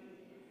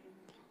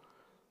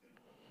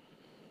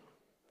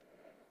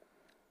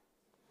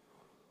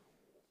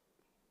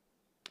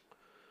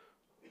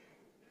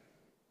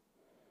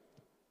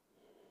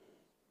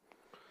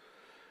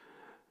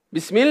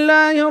 بسم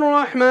الله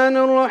الرحمن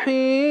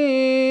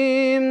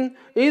الرحيم.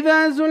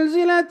 إذا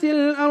زلزلت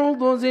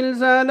الأرض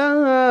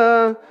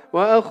زلزالها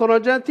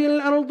وأخرجت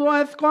الأرض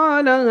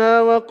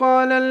أثقالها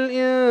وقال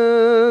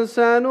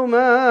الإنسان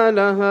ما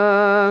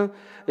لها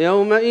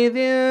يومئذ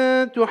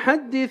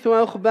تحدث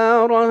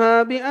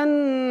أخبارها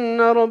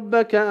بأن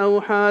ربك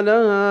أوحى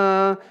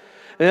لها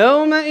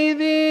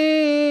يومئذ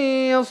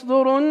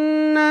يصدر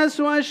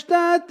الناس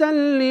أشتاتا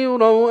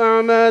ليروا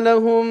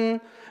أعمالهم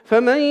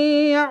فمن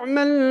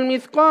يعمل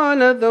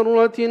مثقال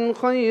ذرة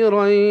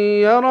خيرا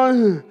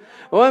يره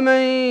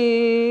ومن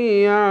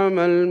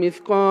يعمل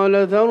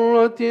مثقال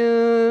ذرة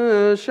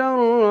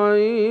شرا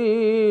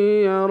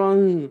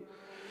يره.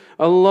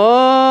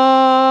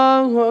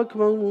 الله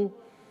أكبر.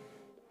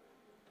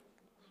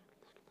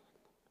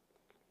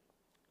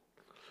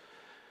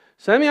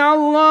 سمع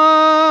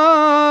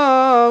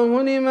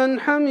الله لمن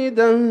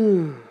حمده.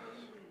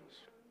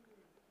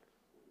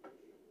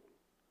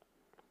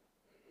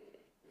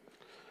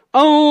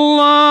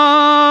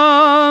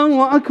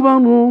 الله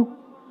أكبر.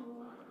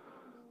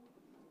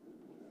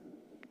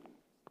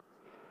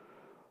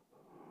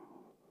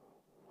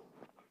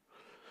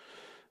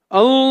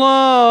 الله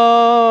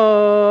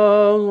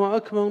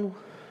أكبر.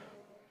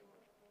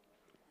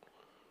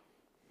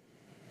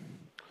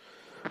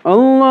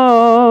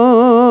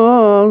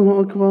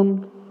 الله أكبر.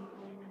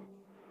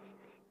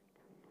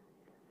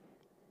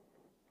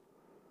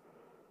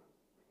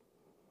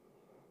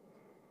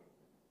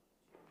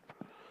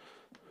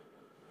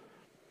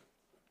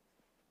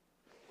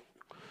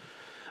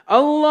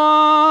 الله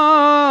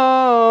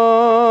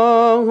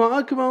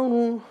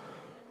أكبر.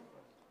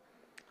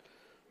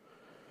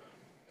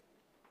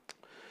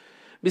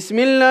 بسم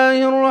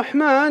الله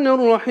الرحمن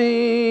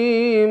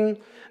الرحيم.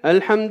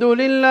 الحمد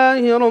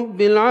لله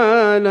رب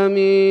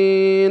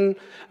العالمين،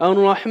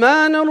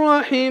 الرحمن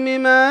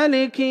الرحيم،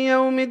 مالك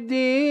يوم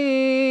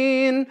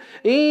الدين،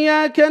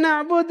 إياك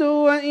نعبد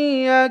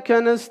وإياك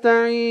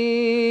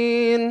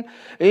نستعين،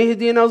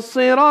 اهدنا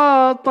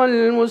الصراط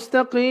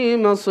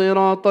المستقيم،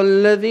 صراط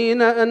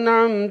الذين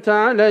أنعمت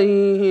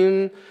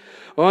عليهم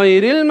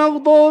غير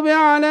المغضوب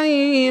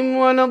عليهم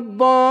ولا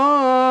الضالين،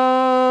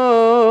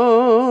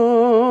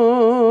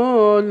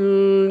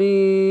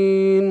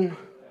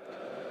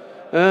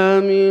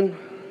 آمين.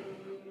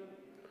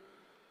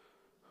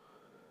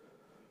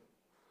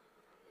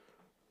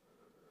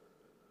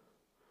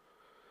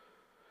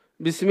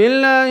 بسم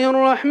الله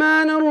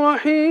الرحمن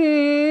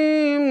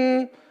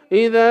الرحيم.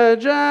 إذا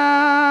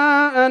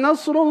جاء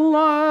نصر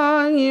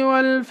الله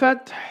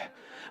والفتح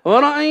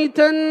ورأيت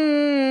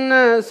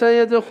الناس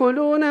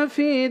يدخلون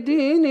في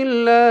دين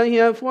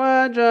الله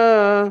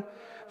أفواجا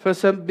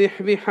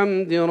فسبح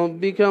بحمد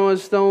ربك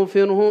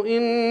واستغفره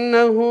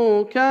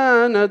إنه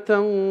كان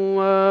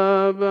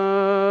توابا.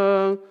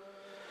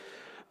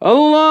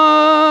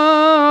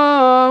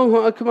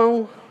 الله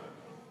أكبر.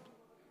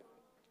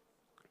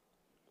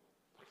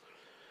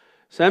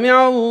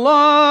 سمع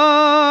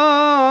الله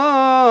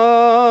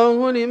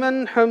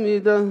لمن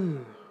حمده.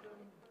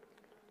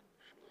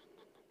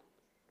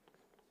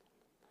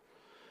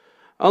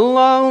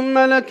 اللهم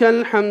لك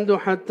الحمد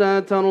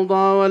حتى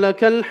ترضى،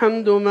 ولك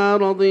الحمد ما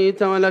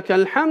رضيت، ولك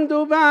الحمد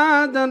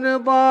بعد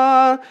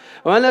الرضا،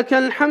 ولك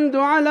الحمد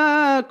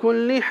على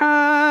كل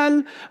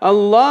حال.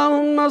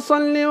 اللهم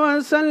صل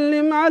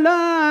وسلم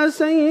على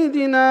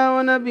سيدنا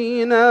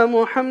ونبينا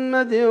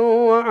محمد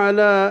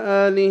وعلى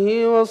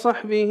آله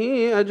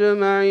وصحبه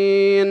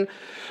أجمعين.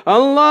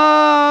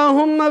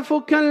 اللهم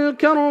فك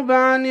الكرب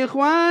عن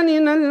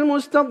إخواننا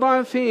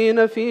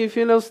المستضعفين في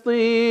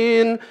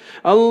فلسطين.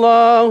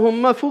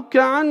 اللهم فك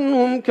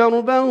عنهم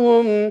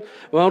كربهم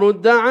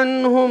ورد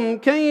عنهم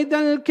كيد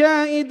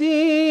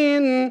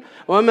الكائدين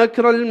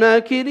ومكر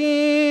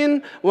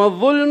الماكرين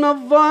والظلم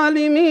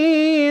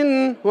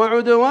الظالمين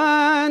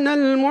وعدوان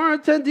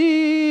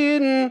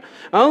المعتدين.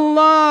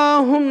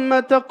 اللهم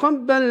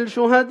تقبل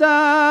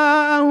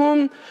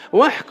شهداءهم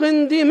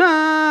واحقن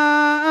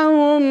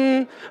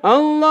دماءهم.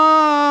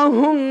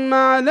 اللهم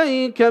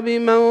عليك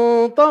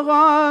بمن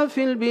طغى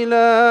في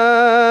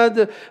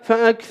البلاد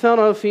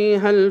فأكثر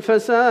فيها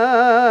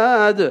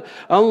الفساد.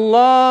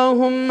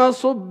 اللهم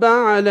صب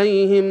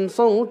عليهم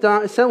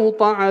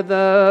سوط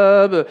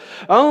عذاب.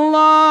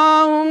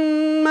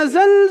 اللهم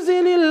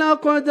زلزل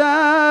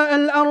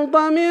الأرض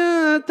من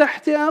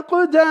تحت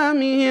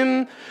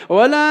أقدامهم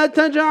ولا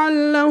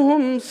تجعل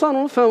لهم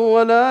صرفا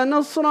ولا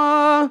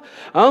نصرا.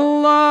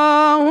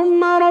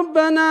 اللهم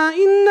ربنا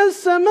إن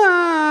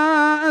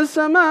السماء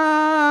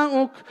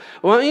سماؤك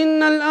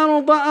وإن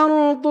الأرض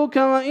أرضك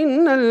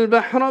وإن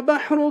البحر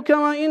بحرك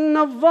وإن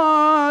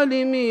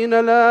الظالمين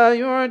لا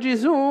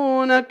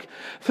يعجزونك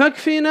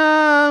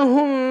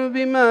فاكفناهم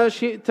بما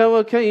شئت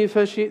وكيف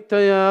شئت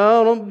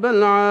يا رب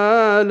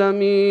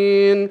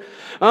العالمين.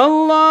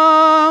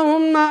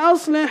 اللهم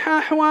أصلح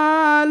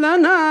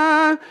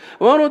أحوالنا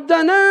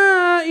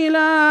وردنا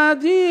إلى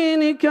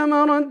دينك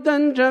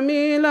مردا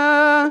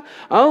جميلا.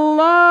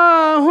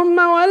 اللهم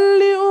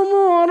ول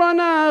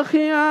أمورنا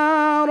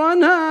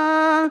خيارنا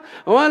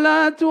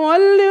ولا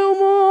تول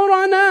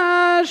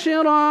أمورنا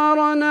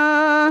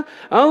شرارنا.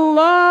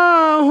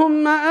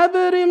 اللهم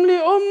أبرم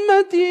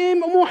لأمة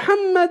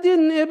محمد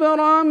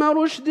إبرام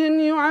رشد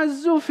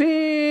يعز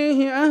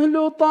فيه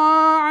أهل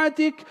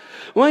طاعتك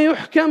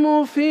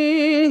ويحكم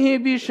فيه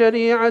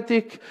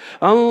بشريعتك.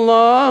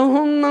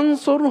 اللهم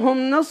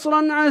انصرهم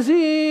نصرا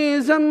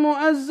عزيزا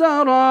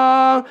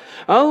مؤزرا.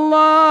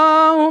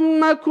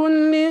 اللهم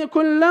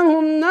كن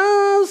لهم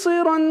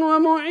ناصرا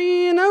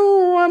ومعينا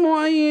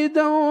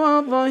ومؤيدا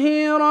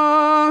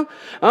وظهيرا.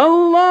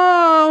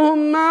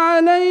 اللهم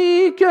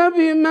عليك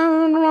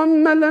بمن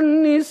رمل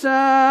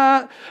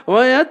النساء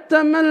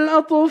ويتم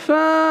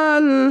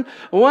الأطفال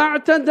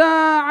واعتدى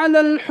على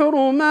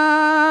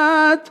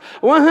الحرمات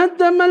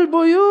وهدم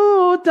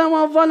البيوت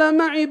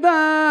وظلم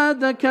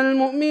عبادك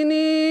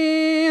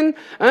المؤمنين.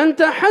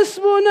 أنت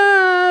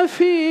حسبنا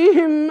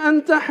فيهم،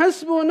 أنت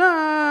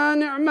حسبنا،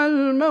 نعم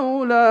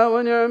المولى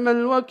ونعم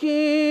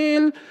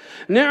الوكيل،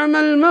 نعم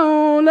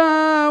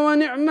المولى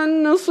ونعم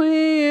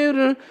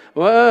النصير.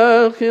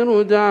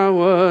 وآخر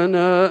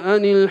دعوانا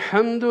أن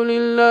الحمد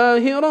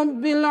لله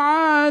رب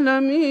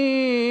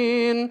العالمين.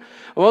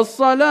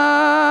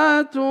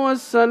 والصلاة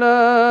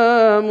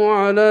والسلام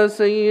على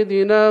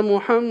سيدنا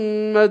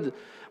محمد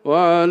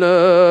وعلى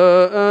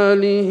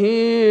آله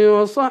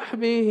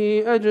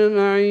وصحبه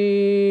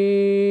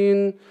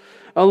أجمعين.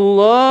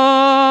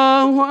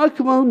 الله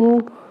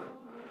أكبر.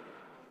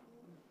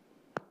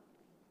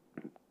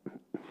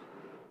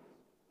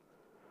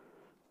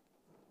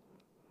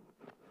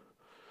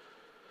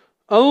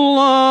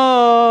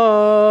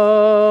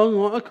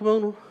 الله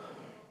أكبر.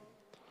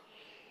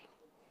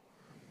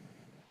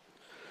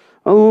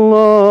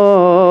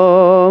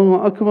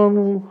 الله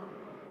أكبر.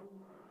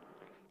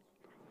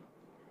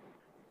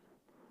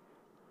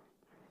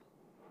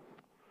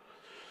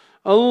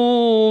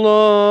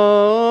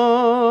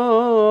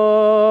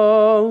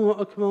 الله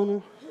أكبر.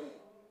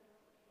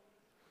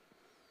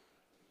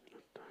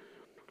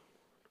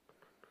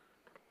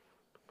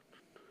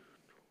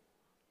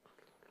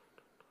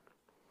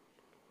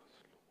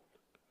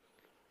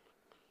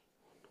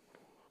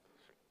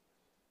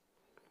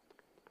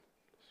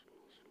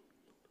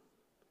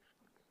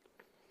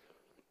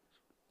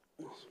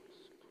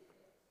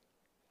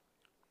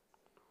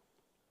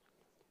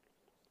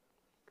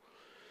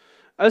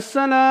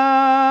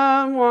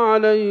 السلام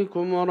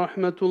عليكم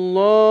ورحمة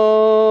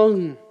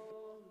الله.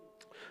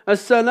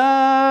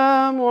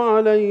 السلام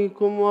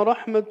عليكم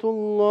ورحمة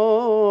الله.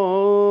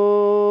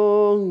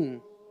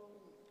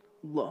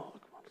 الله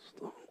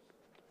أكبر.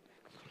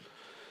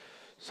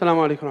 السلام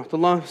عليكم ورحمة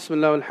الله. بسم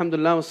الله والحمد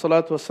لله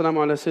والصلاة والسلام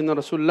على سيدنا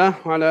رسول الله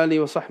وعلى آله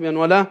وصحبه ومن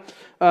والاه.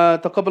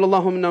 تقبل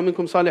الله منا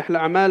ومنكم صالح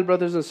الأعمال.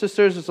 Brothers and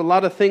sisters, there's a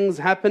lot of things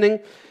happening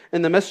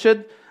in the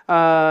masjid,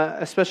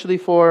 especially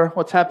for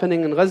what's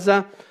happening in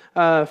Gaza.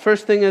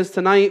 First thing is,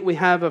 tonight we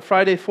have a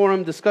Friday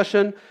forum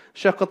discussion,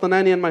 Shaykh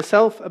and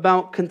myself,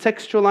 about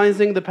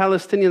contextualizing the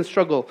Palestinian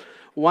struggle.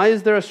 Why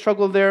is there a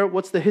struggle there?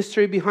 What's the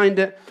history behind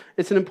it?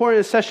 It's an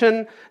important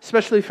session,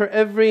 especially for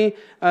every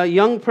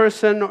young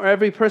person or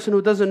every person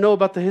who doesn't know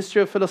about the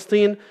history of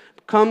Palestine.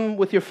 Come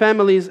with your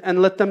families and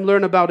let them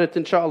learn about it,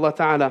 inshaAllah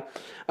ta'ala.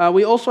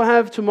 We also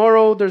have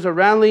tomorrow, there's a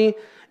rally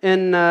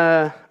in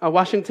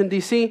Washington,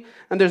 D.C.,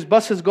 and there's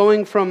buses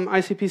going from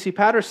ICPC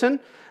Patterson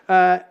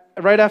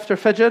right after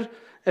Fajr.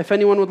 If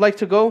anyone would like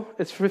to go,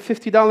 it's for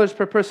 $50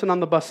 per person on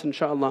the bus,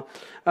 inshallah.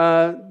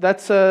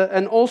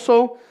 And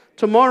also,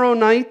 tomorrow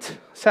night,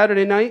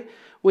 Saturday night,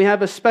 we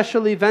have a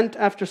special event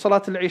after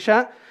Salat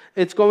al-Isha.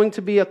 It's going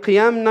to be a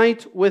Qiyam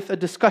night with a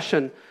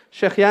discussion.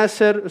 Shaykh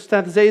Yasser,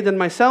 Ustad Zaid and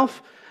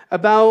myself,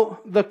 about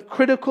the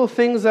critical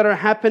things that are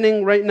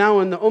happening right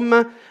now in the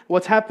Ummah,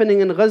 what's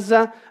happening in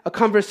Gaza, a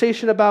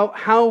conversation about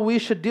how we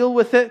should deal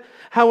with it,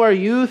 how our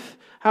youth,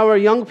 how our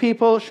young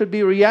people should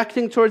be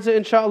reacting towards it,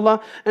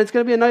 inshallah. And it's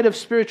going to be a night of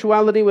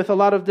spirituality with a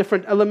lot of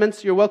different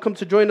elements. You're welcome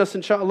to join us,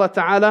 inshallah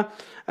ta'ala.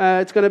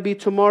 It's going to be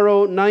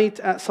tomorrow night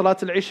at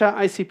Salat al-Isha,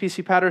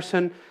 ICPC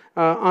Patterson,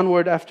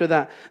 onward after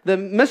that. The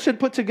masjid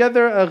put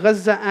together a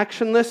Gaza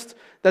action list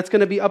that's going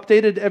to be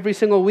updated every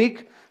single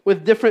week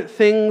with different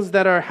things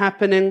that are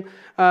happening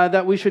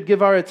that we should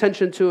give our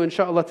attention to,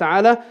 inshallah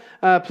ta'ala.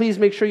 Please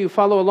make sure you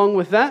follow along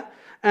with that.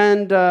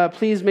 And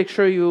please make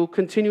sure you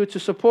continue to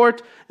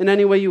support in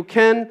any way you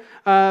can.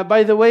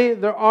 By the way,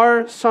 there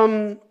are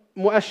some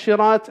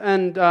mu'ashirat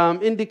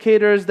and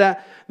indicators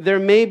that there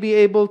may be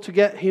able to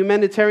get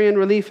humanitarian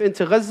relief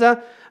into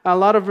Gaza. A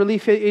lot of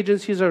relief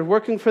agencies are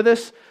working for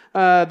this.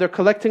 They're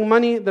collecting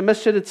money. The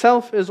masjid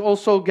itself is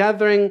also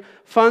gathering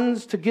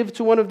funds to give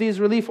to one of these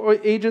relief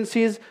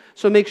agencies.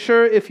 So make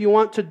sure if you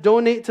want to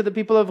donate to the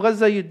people of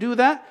Gaza, you do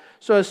that.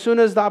 So as soon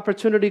as the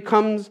opportunity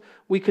comes,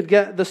 we could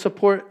get the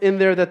support in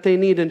there that they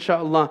need,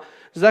 inshaAllah.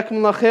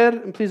 Jazakumullah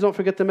khair, and please don't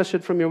forget the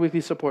masjid from your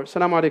weekly support.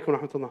 Assalamu alaikum wa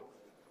rahmatullah.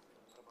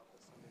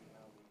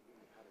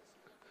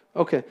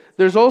 Okay,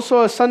 there's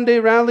also a Sunday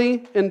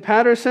rally in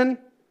Patterson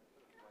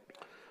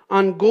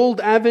on Gold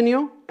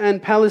Avenue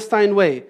and Palestine Way.